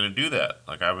are they going to do that?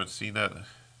 Like, I haven't seen that.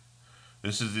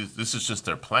 This is just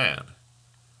their plan.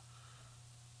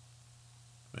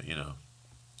 But,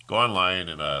 go online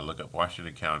and look up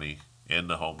Washington County and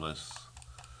the homeless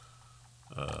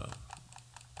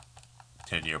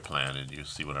 10-year plan, and you'll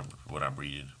see what I'm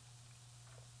reading.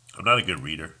 I'm not a good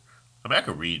reader. I mean, I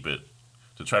can read, but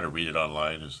to try to read it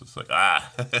online is just like, I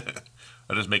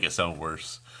just make it sound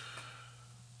worse.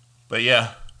 But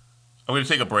yeah, I'm going to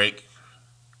take a break.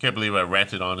 Can't believe I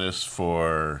ranted on this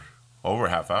for over a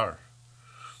half hour.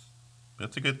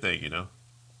 That's a good thing, You know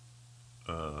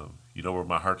where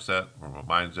my heart's at, where my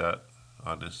mind's at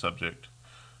on this subject.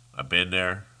 I've been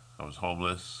there. I was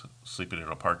homeless, sleeping in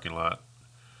a parking lot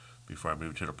before I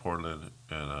moved here to Portland,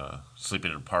 and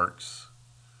sleeping in parks.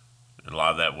 And a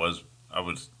lot of that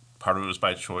part of it was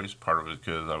by choice, part of it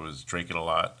because I was drinking a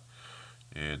lot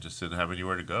and just didn't have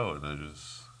anywhere to go. And I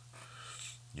just,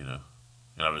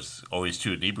 and And I was always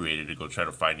too inebriated to go try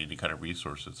to find any kind of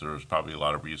resources. There was probably a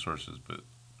lot of resources, but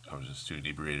I was just too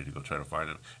inebriated to go try to find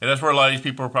them. And that's where a lot of these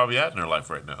people are probably at in their life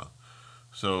right now.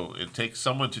 So it takes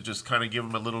someone to just kind of give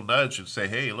them a little nudge and say,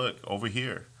 hey, look, over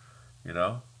here, you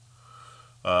know?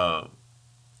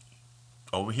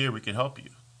 Over here, we can help you.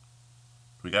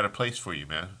 We got a place for you,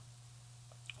 man.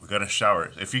 We got a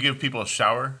shower. If you give people a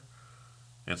shower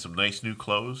and some nice new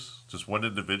clothes, just one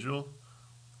individual,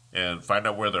 and find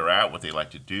out where they're at, what they like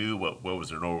to do, what was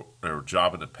their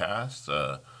job in the past,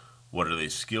 what are they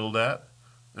skilled at,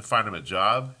 and find them a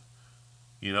job,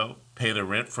 pay their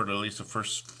rent for at least the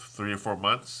first 3 or 4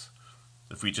 months.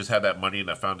 If we just had that money in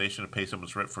that foundation to pay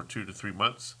someone's rent for 2 to 3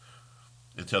 months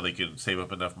until they can save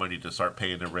up enough money to start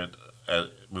paying their rent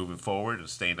moving forward and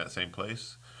stay in that same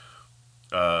place.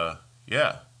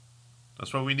 Yeah,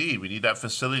 that's what we need. We need that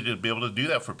facility to be able to do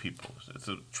that for people. It's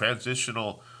a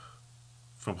transitional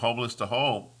from homeless to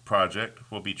home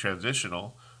project will be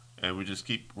transitional, and we just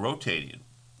keep rotating,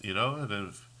 and then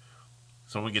if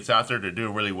someone gets out there, they're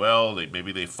doing really well,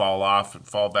 maybe they fall off and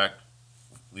fall back,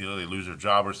 they lose their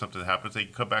job or something happens, they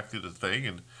can come back through the thing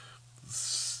and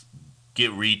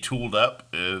get retooled up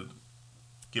and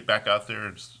get back out there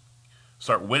and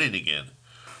start winning again.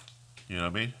 You know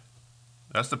what I mean?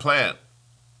 That's the plan.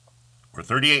 We're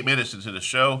 38 minutes into the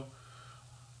show.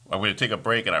 I'm going to take a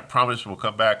break, and I promise we'll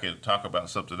come back and talk about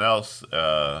something else.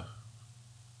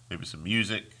 Maybe some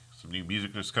music, some new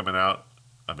music that's coming out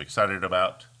I'm excited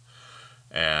about.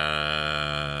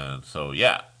 And so,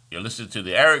 yeah, you're listening to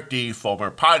the Erik D.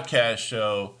 Fullmer podcast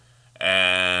show,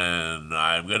 and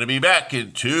I'm going to be back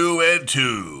in 2 and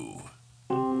 2.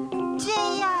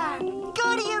 JR,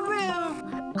 go to your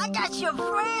room. I got your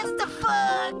friends to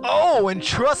fuck. Oh, and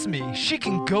trust me, she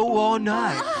can go all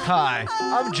night. Hi,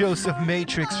 I'm Joseph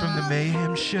Matrix from the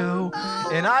Mayhem Show,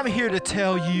 and I'm here to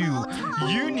tell you,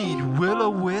 you need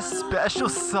Will-O-Wisp special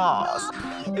sauce.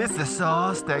 It's the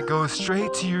sauce that goes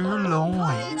straight to your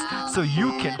loins, so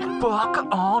you can fuck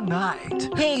all night.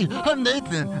 Hey, I'm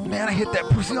Nathan. Man, I hit that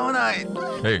pussy all night.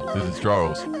 Hey, this is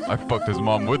Charles. I fucked his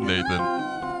mom with Nathan.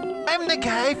 I'm the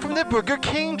guy from the Burger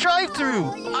King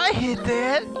drive-thru. I hit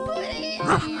that.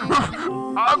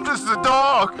 I'm just a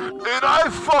dog, and I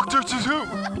fucked her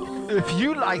too. If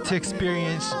you like to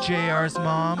experience JR's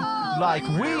mom like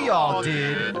we all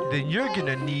did, then you're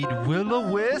gonna need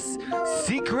Will-O-Wisp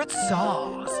secret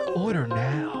sauce. Order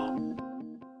now.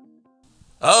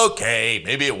 Okay,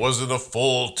 maybe it wasn't a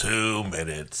full 2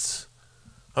 minutes.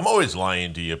 I'm always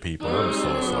lying to you people. I'm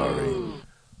so sorry.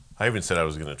 I even said I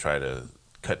was going to try to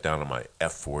cut down on my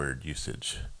F word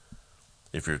usage.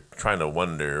 If you're trying to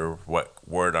wonder what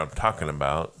word I'm talking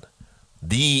about,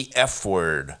 the F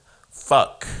word,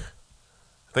 fuck.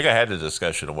 I think I had a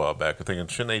discussion a while back. I think,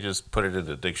 shouldn't they just put it in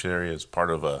the dictionary as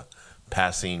part of a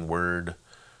passing word?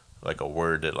 Like a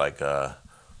word that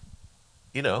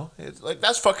it's like,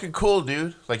 that's fucking cool,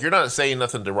 dude. Like, you're not saying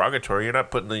nothing derogatory. You're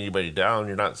not putting anybody down.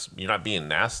 You're not being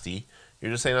nasty.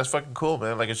 You're just saying that's fucking cool,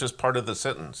 man. Like, it's just part of the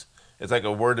sentence. It's like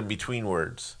a word in between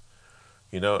words,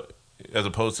 as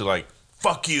opposed to like,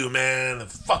 fuck you, man, and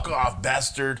fuck off,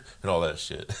 bastard, and all that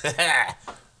shit.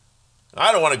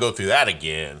 I don't want to go through that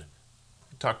again.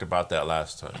 We talked about that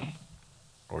last time.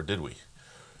 Or did we?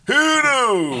 Who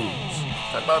knows?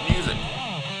 Talk about music.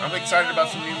 I'm excited about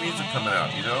some new music coming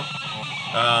out,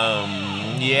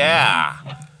 yeah.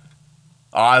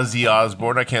 Ozzy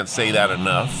Osbourne, I can't say that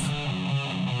enough.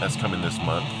 That's coming this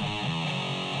month.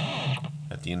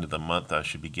 At the end of the month, I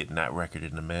should be getting that record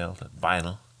in the mail, that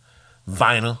vinyl.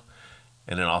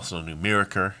 And then also a new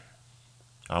Myrkur,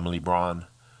 Amelie Braun,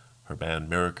 her band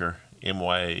Myrkur,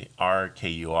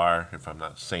 Myrkur, if I'm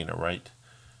not saying it right.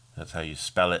 That's how you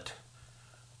spell it.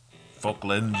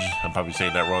 Folklinge, I'm probably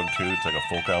saying that wrong too. It's like a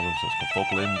folk album, so it's called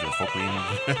Folklinge or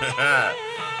Folklinge.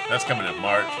 That's coming in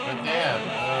March. But damn,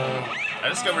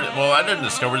 I didn't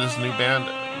discover this new band.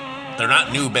 They're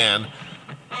not new band.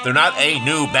 They're not a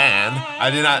new band. I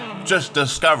did not just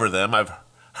discover them. I've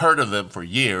heard of them for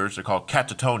years. They're called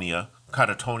Catatonia.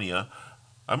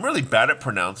 I'm really bad at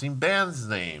pronouncing bands'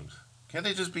 names. Can't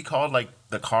they just be called like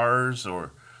the Cars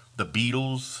or the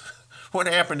Beatles? What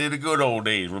happened in the good old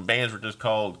days when bands were just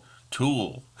called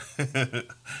Tool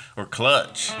or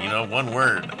Clutch? One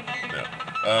word.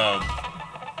 No.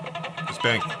 This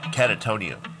band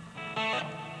Catatonia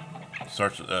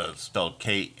starts spelled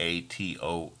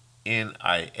Katonia.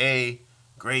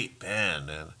 Great band,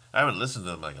 man. I haven't listened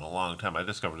to them in a long time. I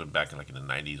discovered them back in the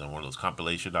 90s on one of those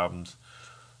compilation albums.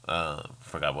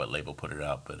 Forgot what label put it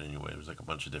out, but anyway, it was a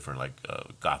bunch of different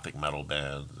gothic metal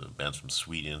bands from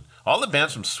Sweden. All the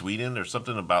bands from Sweden, there's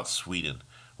something about Sweden.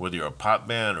 Whether you're a pop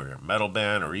band or you're a metal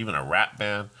band or even a rap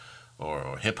band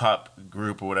or hip hop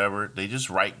group or whatever, they just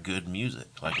write good music.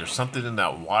 Like there's something in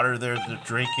that water they're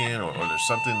drinking, or there's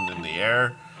something in the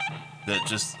air that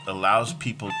just allows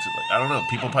people to, like, I don't know,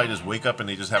 people probably just wake up and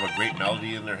they just have a great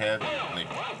melody in their head and they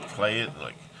play it.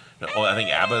 Like, oh, I think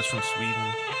ABBA is from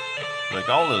Sweden. Like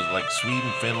all those, like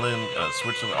Sweden, Finland,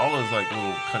 Switzerland, all those like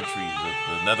little countries,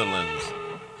 the Netherlands,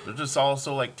 they're just all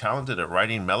so like talented at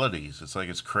writing melodies. It's like,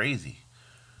 it's crazy.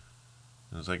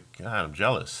 And it's like, God, I'm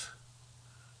jealous.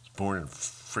 I was born in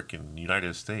freaking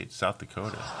United States, South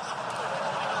Dakota.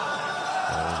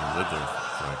 I only lived there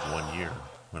for like 1 year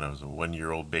when I was a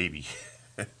 1-year-old baby.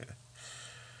 I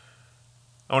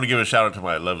want to give a shout out to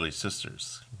my lovely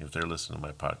sisters, if they're listening to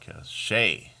my podcast.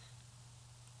 Shay,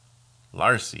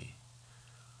 Larcy,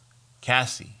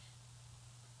 Cassie.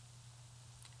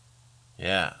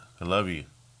 Yeah, I love you.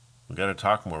 We got to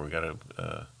talk more. We got to,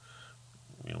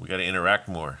 we got to interact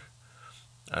more.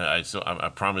 I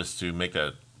promised to make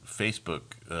a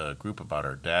Facebook group about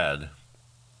our dad.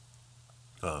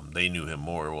 They knew him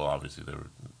more. Well, obviously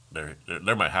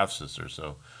they're my half sister.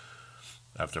 So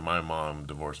after my mom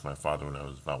divorced my father when I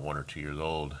was about 1 or 2 years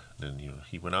old, then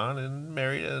he went on and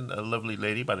married a lovely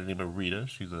lady by the name of Rita.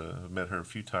 She's met her a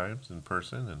few times in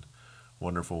person, and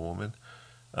wonderful woman.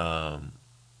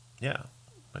 Yeah,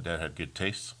 my dad had good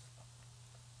taste.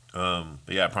 But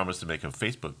yeah, I promised to make a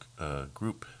Facebook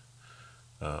group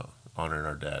honoring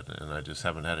our dad, and I just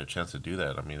haven't had a chance to do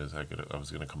that. I mean, I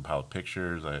was going to compile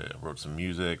pictures. I wrote some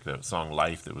music. That song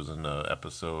 "Life" that was in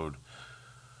episode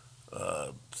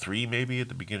 3, maybe at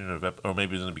the beginning of, or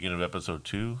maybe it was in the beginning of episode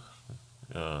 2.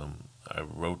 I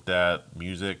wrote that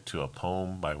music to a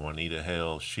poem by Juanita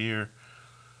Hale Shear.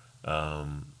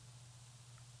 And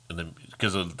then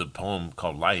because of the poem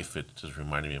called "Life," it just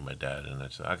reminded me of my dad, and I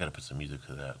said I got to put some music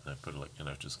to that. And I put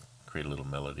I just create a little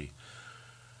melody.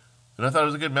 And I thought it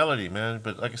was a good melody, man.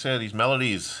 But like I said, these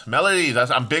melodies.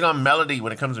 I'm big on melody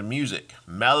when it comes to music.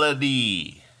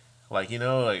 Melody, like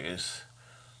it's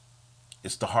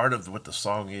the heart of what the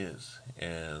song is,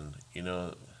 and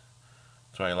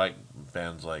that's why I like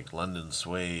bands like London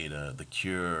Suede, The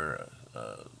Cure,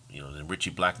 and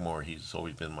Richie Blackmore. He's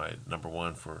always been my number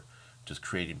one for just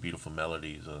creating beautiful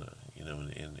melodies, and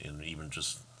even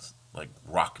just like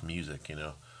rock music,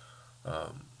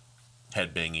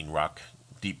 headbanging rock.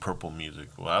 Deep Purple music.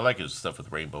 Well, I like his stuff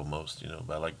with Rainbow most,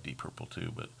 but I like Deep Purple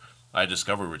too. But I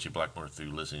discovered Richie Blackmore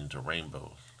through listening to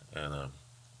Rainbow, and I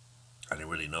didn't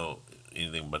really know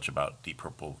anything much about Deep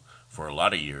Purple for a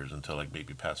lot of years until like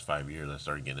maybe past 5 years I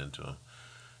started getting into him,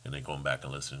 and then going back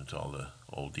and listening to all the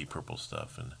old Deep Purple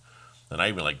stuff, and then I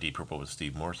even like Deep Purple with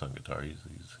Steve Morse on guitar. He's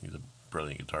a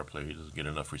brilliant guitar player. He doesn't get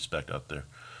enough respect out there.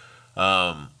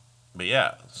 But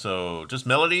yeah, so just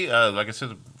melody, like I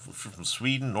said, from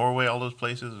Sweden, Norway, all those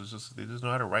places, they just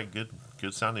know how to write good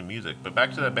sounding music. But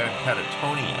back to that band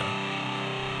Catatonia,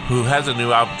 who has a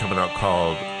new album coming out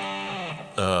called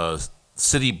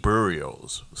City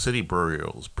Burials,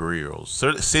 Burials, Burials.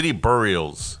 Why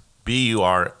do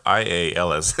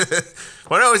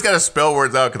I always got to spell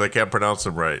words out because I can't pronounce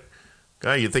them right?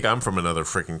 God, you'd think I'm from another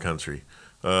freaking country.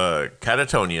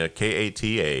 Catatonia,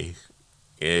 Katatonia.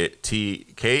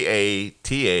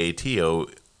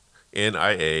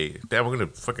 Damn, we're gonna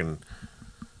fucking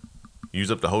use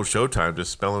up the whole show time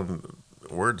just spelling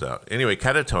words out. Anyway,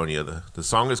 Catatonia. The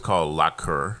song is called La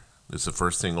Cur. It's the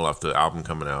first single off the album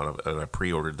coming out, and I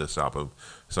pre-ordered this album.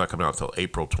 It's not coming out until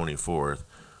April 24th,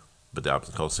 but the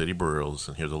album's called City Burials,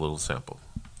 and here's a little sample.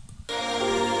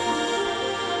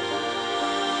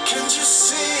 Can't you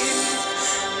see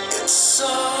it's so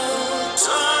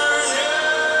dark?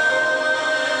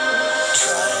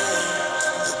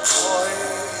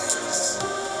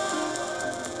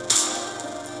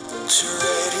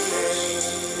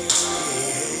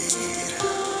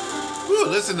 Ooh,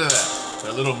 listen to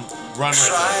that little run right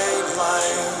there. My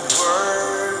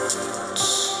words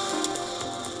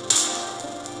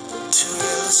to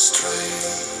illustrate.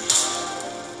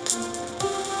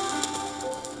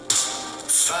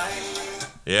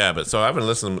 Yeah, but so I haven't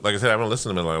listened. Like I said, I haven't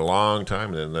listened to them in a long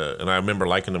time, and I remember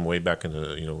liking them way back in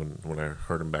the when I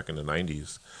heard them back in the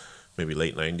 '90s, maybe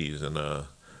late '90s, and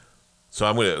so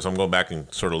I'm going back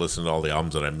and sort of listen to all the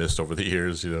albums that I missed over the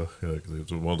years.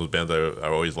 It's one of those bands I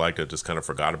always liked. I just kind of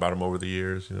forgot about them over the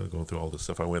years. Going through all the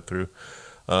stuff I went through.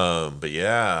 But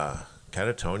yeah,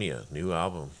 Catatonia, new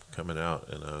album coming out,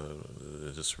 and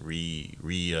it just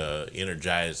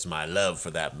energized my love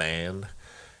for that band.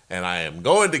 And I am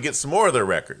going to get some more of their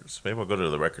records. Maybe I'll go to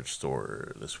the record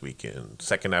store this weekend.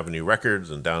 2nd Avenue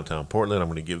Records in downtown Portland. I'm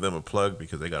going to give them a plug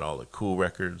because they got all the cool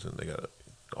records and they got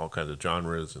all kinds of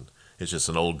genres. And it's just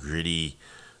an old gritty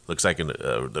looks like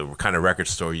the kind of record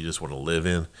store you just want to live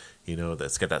in. You know,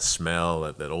 that's got that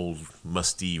smell, that old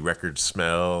musty record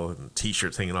smell, and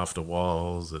T-shirts hanging off the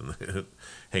walls and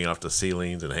hanging off the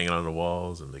ceilings and hanging on the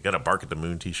walls. And they got a Bark at the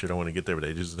Moon T-shirt. I want to get there, but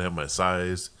they just didn't have my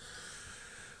size.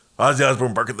 Ozzy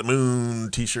Osbourne Bark at the Moon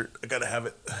T-shirt. I gotta have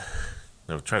it.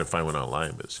 I'm trying to find one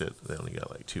online, but shit, they only got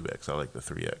like 2X. I like the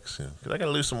 3X because I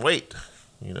gotta lose some weight.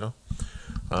 You know,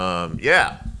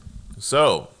 yeah.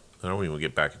 So I don't even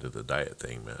get back into the diet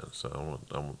thing, man. So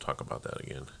I won't talk about that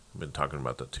again. I've been talking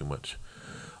about that too much.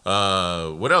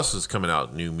 What else is coming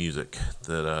out? New music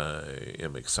that I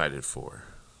am excited for.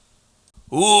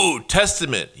 Ooh,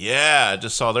 Testament. Yeah, I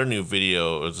just saw their new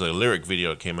video. It was a lyric video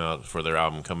that came out for their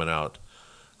album coming out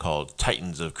called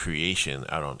Titans of Creation,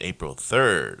 out on April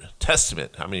 3rd.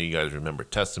 Testament. How many of you guys remember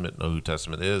Testament? Know who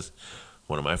Testament is?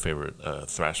 One of my favorite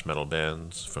thrash metal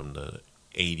bands from the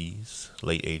 80s,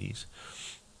 late 80s.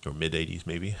 Or mid-80s,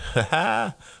 maybe. When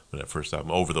that first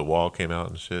album, Over the Wall, came out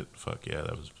and shit. Fuck yeah,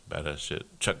 that was badass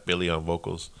shit. Chuck Billy on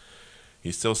vocals.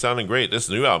 He's still sounding great. This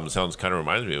new album kind of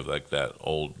reminds me of like that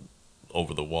old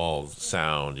Over the Wall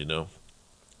sound, you know.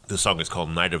 This song is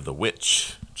called Night of the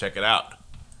Witch. Check it out.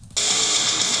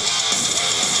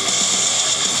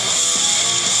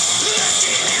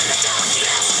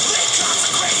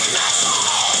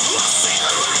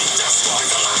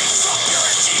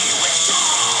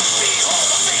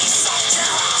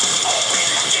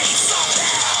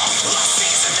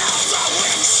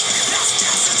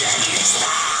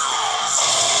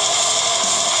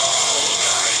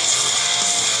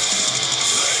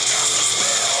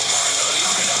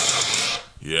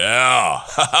 Yeah,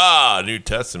 haha, New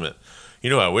Testament. You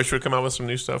know, I wish would come out with some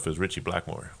new stuff is Richie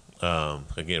Blackmore.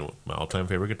 Again, my all-time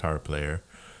favorite guitar player.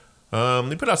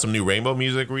 They put out some new Rainbow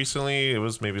music recently. It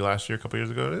was maybe last year, a couple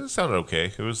years ago. It sounded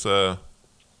okay. It was,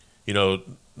 you know,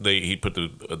 he put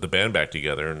the band back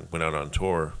together and went out on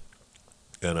tour,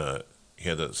 and he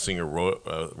had the singer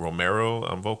Romero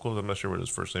on vocals. I'm not sure what his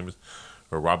first name is,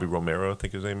 or Robbie Romero, I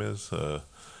think his name is.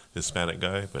 Hispanic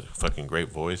guy, but fucking great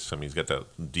voice. I mean, he's got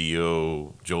that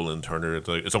Dio, Jolyn Turner.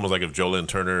 It's almost like if Jolyn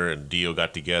Turner and Dio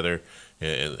got together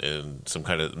and some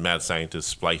kind of mad scientist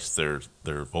spliced their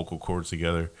vocal cords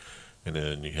together, and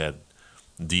then you had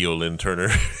Dio Lynn Turner.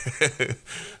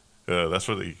 That's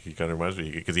what he kind of reminds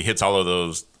me, because he hits all of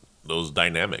those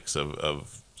dynamics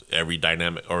of every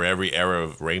dynamic or every era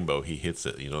of Rainbow. He hits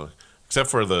it, you know. Except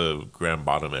for the Graham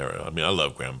Bottom era. I mean, I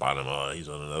love Graham Bottom. Oh, he's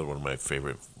another one of my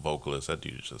favorite vocalists. That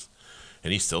dude is just...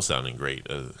 And he's still sounding great.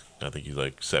 I think he's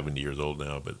like 70 years old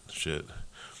now, but shit.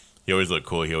 He always looked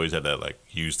cool. He always had that like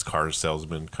used car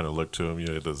salesman kind of look to him. You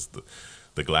know,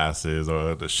 the glasses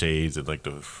or the shades and like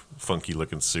the funky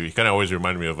looking suit. He kind of always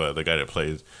reminded me of the guy that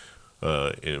plays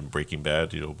in Breaking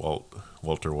Bad, you know,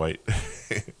 Walter White.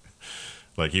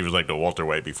 Like he was like the Walter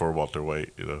White before Walter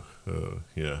White, you know.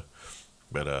 Yeah.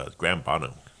 But Graham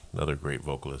Bonham, another great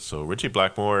vocalist. So Richie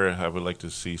Blackmore, I would like to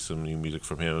see some new music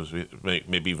from him.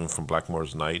 Maybe even from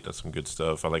Blackmore's Night. That's some good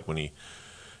stuff. I like when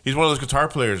he's one of those guitar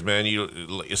players, man.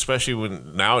 Especially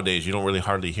when nowadays you don't really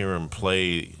hardly hear him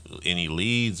play any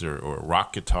leads or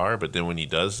rock guitar. But then when he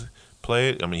does play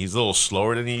it, I mean, he's a little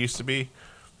slower than he used to be.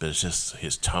 But it's just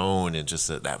his tone and just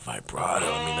that vibrato.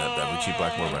 I mean, that Richie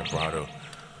Blackmore vibrato.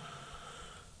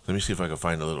 Let me see if I can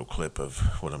find a little clip of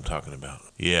what I'm talking about.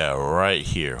 Yeah, right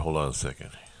here. Hold on a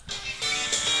second.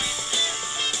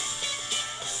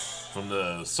 From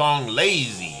the song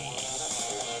Lazy.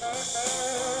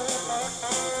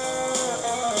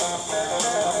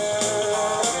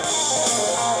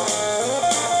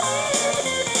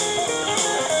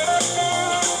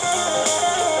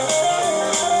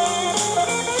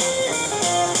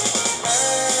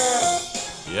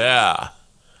 Yeah.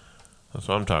 That's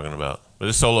what I'm talking about. But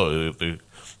this solo,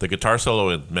 the guitar solo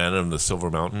in Man of the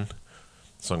Silver Mountain,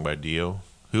 sung by Dio,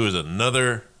 who is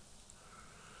another...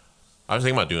 I was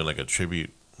thinking about doing like a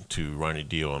tribute to Ronnie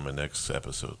Dio on my next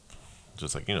episode.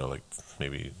 Just like, you know, like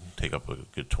maybe take up a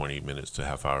good 20 minutes to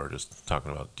half hour just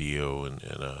talking about Dio and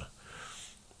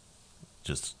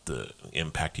just the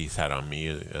impact he's had on me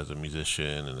as a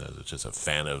musician and as just a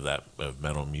fan of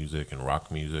metal music and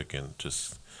rock music and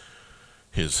just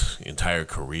his entire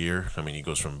career. I mean, he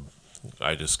goes from...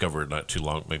 I discovered not too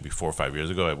long, maybe 4 or 5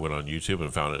 years ago, I went on YouTube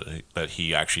and found that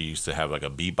he actually used to have like a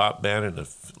bebop band in the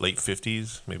late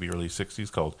 50s, maybe early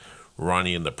 60s called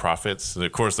Ronnie and the Prophets. And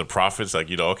of course, the Prophets, like,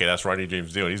 you know, okay, that's Ronnie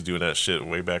James Dio. He's doing that shit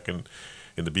way back in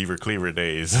the Beaver Cleaver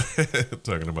days,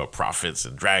 talking about prophets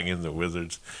and dragons and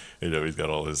wizards. You know, he's got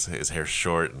all his hair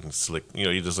short and slick. You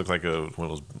know, he just looks like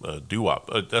one of those doo-wop.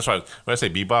 That's why when I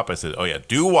say bebop, I said, oh yeah,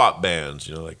 doo-wop bands.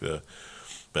 You know, like the.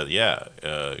 But yeah.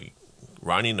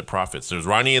 Ronnie and the Prophets. There's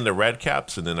Ronnie and the Red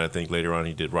Caps, and then I think later on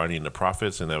he did Ronnie and the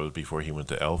Prophets, and that was before he went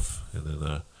to Elf, and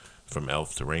then from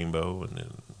Elf to Rainbow, and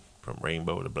then from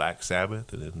Rainbow to Black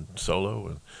Sabbath, and then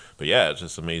solo. But yeah, it's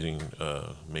just amazing,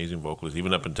 amazing vocalist.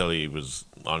 Even up until he was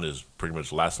on his pretty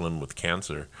much last limb with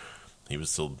cancer, he was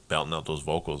still belting out those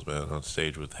vocals, man, on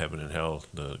stage with Heaven and Hell,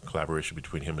 the collaboration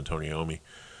between him and Tony Iommi.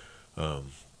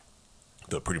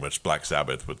 The pretty much Black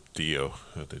Sabbath with Dio.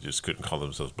 They just couldn't call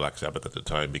themselves Black Sabbath at the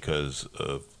time because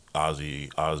of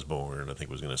Ozzy Osbourne, I think,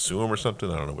 was going to sue him or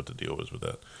something. I don't know what the deal was with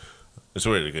that. It's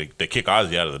weird. They kick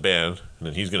Ozzy out of the band, and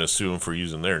then he's going to sue him for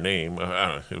using their name. I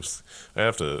don't know. I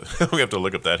have to. We have to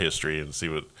look up that history and see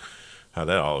how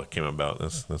that all came about.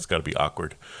 That's got to be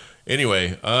awkward.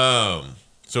 Anyway,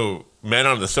 so Man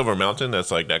on the Silver Mountain. That's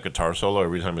like that guitar solo.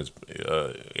 Every time I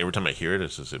hear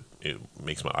it, it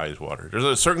makes my eyes water. There's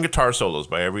a certain guitar solos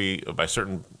by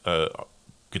certain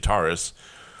guitarists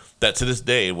that to this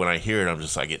day, when I hear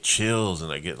it, I get chills,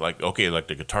 and I get like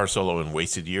the guitar solo in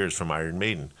Wasted Years from Iron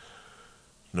Maiden.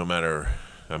 No matter,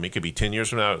 it could be 10 years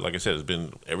from now. Like I said, it's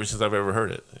been ever since I've ever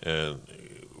heard it. And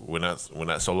when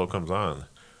that solo comes on,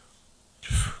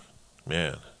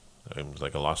 man, I'm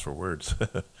like a loss for words.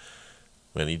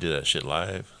 Man, he did that shit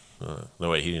live. No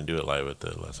way, he didn't do it live at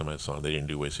the last time I saw him. They didn't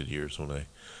do Wasted Years when I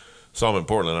saw him in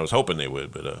Portland. I was hoping they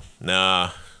would, but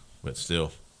nah. But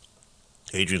still,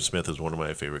 Adrian Smith is one of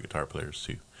my favorite guitar players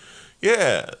too.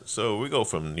 Yeah, so we go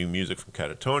from new music from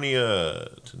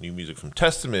Catatonia to new music from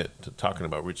Testament to talking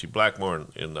about Richie Blackmore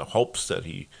in the hopes that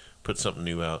he put something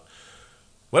new out.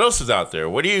 What else is out there?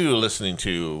 What are you listening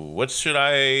to? What should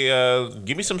I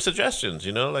give me some suggestions?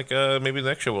 Like maybe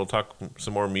next show we'll talk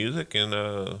some more music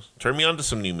and turn me on to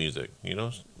some new music. You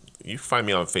can find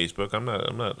me on Facebook. I'm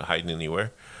not hiding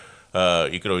anywhere.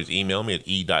 You could always email me at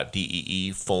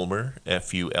e.deefullmer,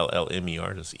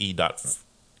 Fullmer, just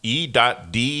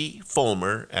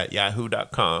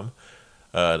e.dfullmer@yahoo.com.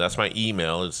 That's my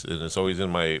email. It's always in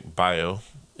my bio,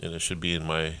 and it should be in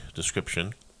my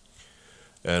description.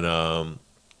 And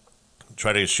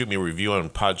try to shoot me a review on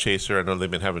Podchaser. I know they've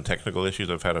been having technical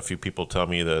issues. I've had a few people tell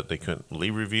me that they couldn't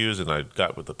leave reviews, and I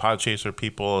got with the Podchaser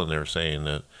people, and they're saying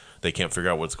that they can't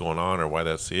figure out what's going on or why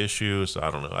that's the issue. So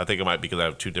I don't know. I think it might be because I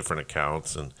have two different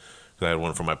accounts, and I had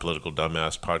one for my Political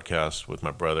Dumbass podcast with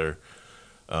my brother.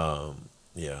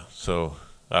 Yeah, so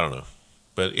I don't know.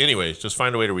 But anyways, just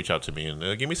find a way to reach out to me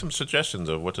and give me some suggestions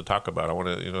of what to talk about. I want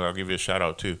to, I'll give you a shout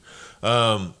out too.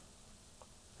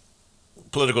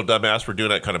 Political Dumbass, we're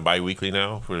doing that kind of bi-weekly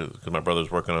now because my brother's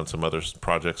working on some other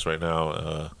projects right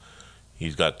now.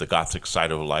 He's got the Gothic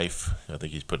Side of Life. I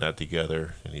think he's putting that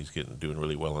together, and he's doing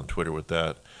really well on Twitter with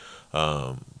that.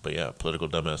 But yeah,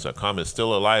 politicaldumbass.com is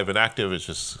still alive and active. It's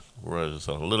just we're just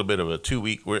on a little bit of a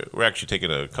 2-week. We're actually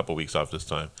taking a couple weeks off this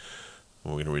time.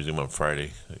 We're going to resume on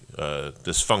Friday.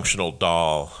 Dysfunctional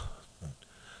Doll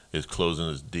is closing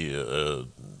its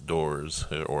doors,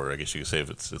 or I guess you could say if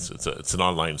it's an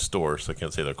online store, so I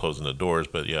can't say they're closing the doors.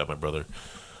 But yeah, my brother,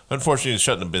 unfortunately, is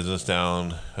shutting the business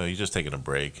down. He's just taking a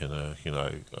break, and I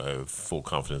have full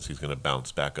confidence he's going to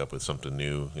bounce back up with something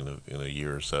new in a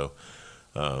year or so.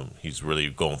 He's really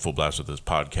going full blast with this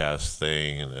podcast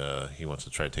thing, and he wants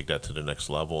to try to take that to the next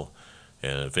level.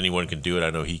 And if anyone can do it,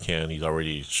 I know he can. He's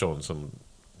already shown some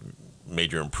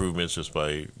major improvements just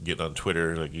by getting on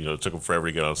Twitter. Like, it took him forever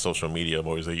to get on social media. I'm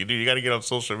always like, you got to get on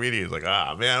social media. He's like,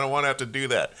 man, I don't want to have to do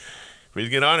that. But he's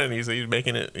getting on it, and he's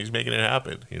making it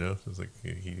happen. It's like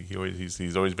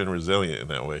he's always been resilient in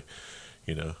that way.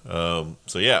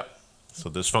 So yeah. So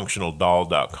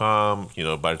dysfunctionaldoll.com.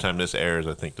 By the time this airs,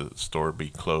 I think the store will be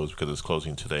closed because it's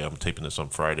closing today. I'm taping this on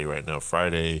Friday right now,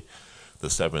 Friday the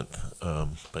 7th.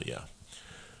 But yeah.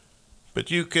 But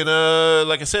you can,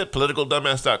 like I said,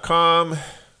 politicaldumbass.com.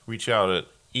 Reach out at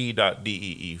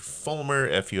e.deefullmer,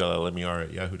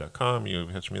 Fullmer @yahoo.com. You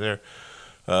can catch me there.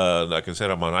 Like I said,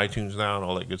 I'm on iTunes now and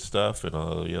all that good stuff, and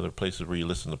all the other places where you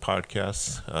listen to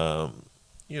podcasts.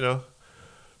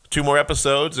 2 more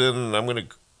episodes, and I'm going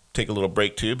to take a little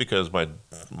break too because my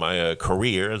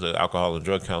career as an alcohol and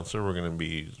drug counselor, we're going to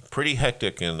be pretty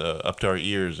hectic and up to our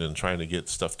ears in trying to get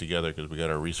stuff together because we got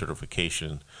our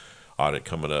recertification audit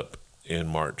coming up in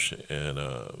March, and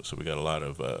so we got a lot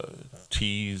of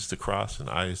T's to cross and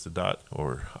I's to dot,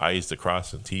 or I's to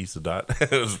cross and T's to dot.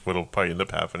 Is what'll probably end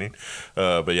up happening.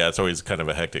 But yeah, it's always kind of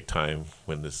a hectic time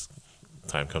when this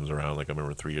time comes around. Like I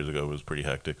remember 3 years ago, it was pretty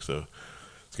hectic. So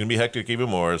it's going to be hectic even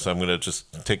more. So I'm going to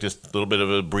just take this little bit of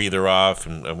a breather off,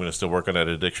 and I'm going to still work on that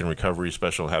addiction recovery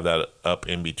special, have that up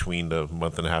in between the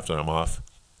month and a half that I'm off.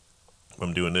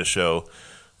 I'm doing this show.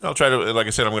 I'll try to, like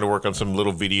I said, I'm going to work on some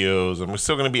little videos. I'm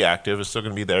still going to be active. It's still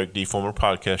going to be the Erik D. Fullmer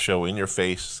podcast show in your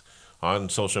face on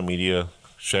social media,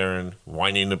 sharing,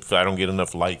 whining if I don't get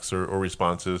enough likes or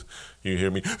responses. You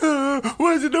hear me,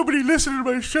 why is it nobody listening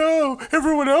to my show?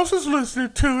 Everyone else is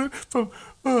listening to it from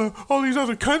all these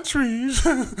other countries.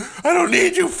 I don't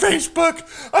need you, Facebook.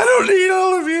 I don't need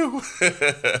all of you.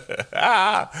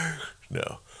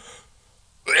 No.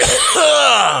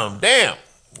 Damn.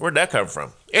 Where'd that come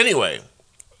from? Anyway,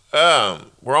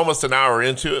 we're almost an hour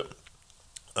into it.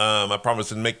 I promised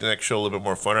to make the next show a little bit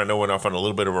more fun. I know I went off on a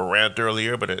little bit of a rant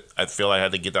earlier, but I feel I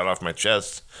had to get that off my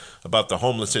chest about the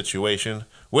homeless situation.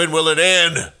 When will it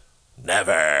end?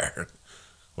 Never.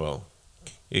 Well,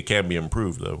 it can be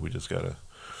improved, though. We just got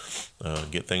to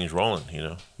get things rolling,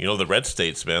 You know, the red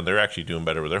states, man, they're actually doing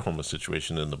better with their homeless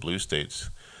situation than the blue states.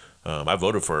 I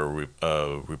voted for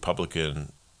a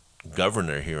Republican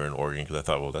governor here in Oregon because I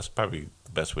thought, well, that's probably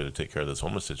the best way to take care of this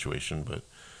homeless situation, but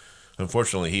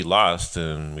unfortunately, he lost,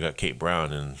 and we got Kate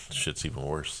Brown, and shit's even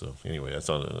worse. So anyway, that's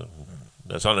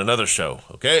on another show.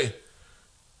 Okay,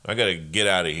 I gotta get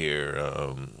out of here,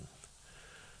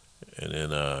 and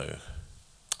then I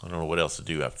don't know what else to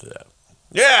do after that.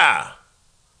 Yeah,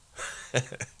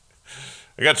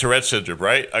 I got Tourette's syndrome,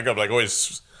 right? I got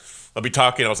always. I'll be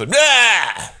talking, I'll say,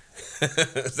 nah.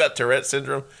 Is that Tourette's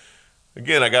syndrome?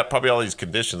 Again, I got probably all these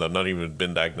conditions I've not even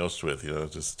been diagnosed with.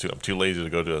 I'm too lazy to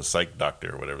go to a psych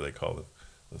doctor or whatever they call it,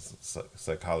 a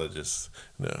psychologist.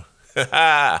 No,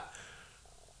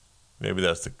 maybe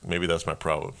that's my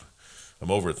problem. I'm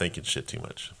overthinking shit too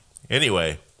much.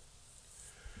 Anyway,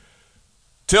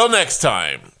 till next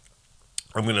time,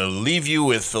 I'm gonna leave you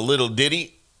with a little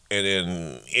ditty and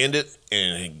then end it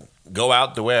and go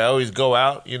out the way I always go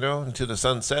out, into the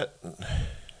sunset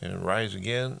and rise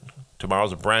again.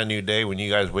 Tomorrow's a brand new day. When you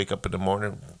guys wake up in the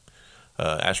morning,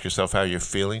 ask yourself how you're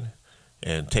feeling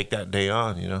and take that day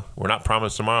on, We're not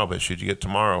promised tomorrow, but should you get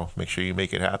tomorrow, make sure you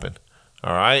make it happen.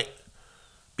 All right?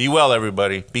 Be well,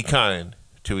 everybody. Be kind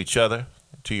to each other,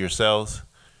 to yourselves,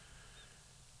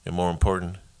 and more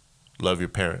important, love your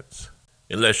parents.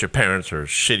 Unless your parents are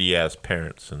shitty-ass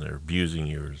parents and they're abusing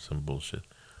you or some bullshit,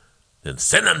 then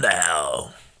send them to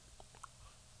hell.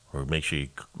 Or make sure you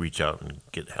reach out and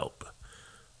get help.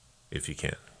 If you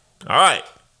can. All right.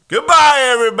 Goodbye,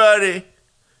 everybody.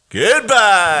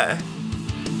 Goodbye.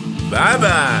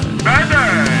 Bye-bye. Bye-bye.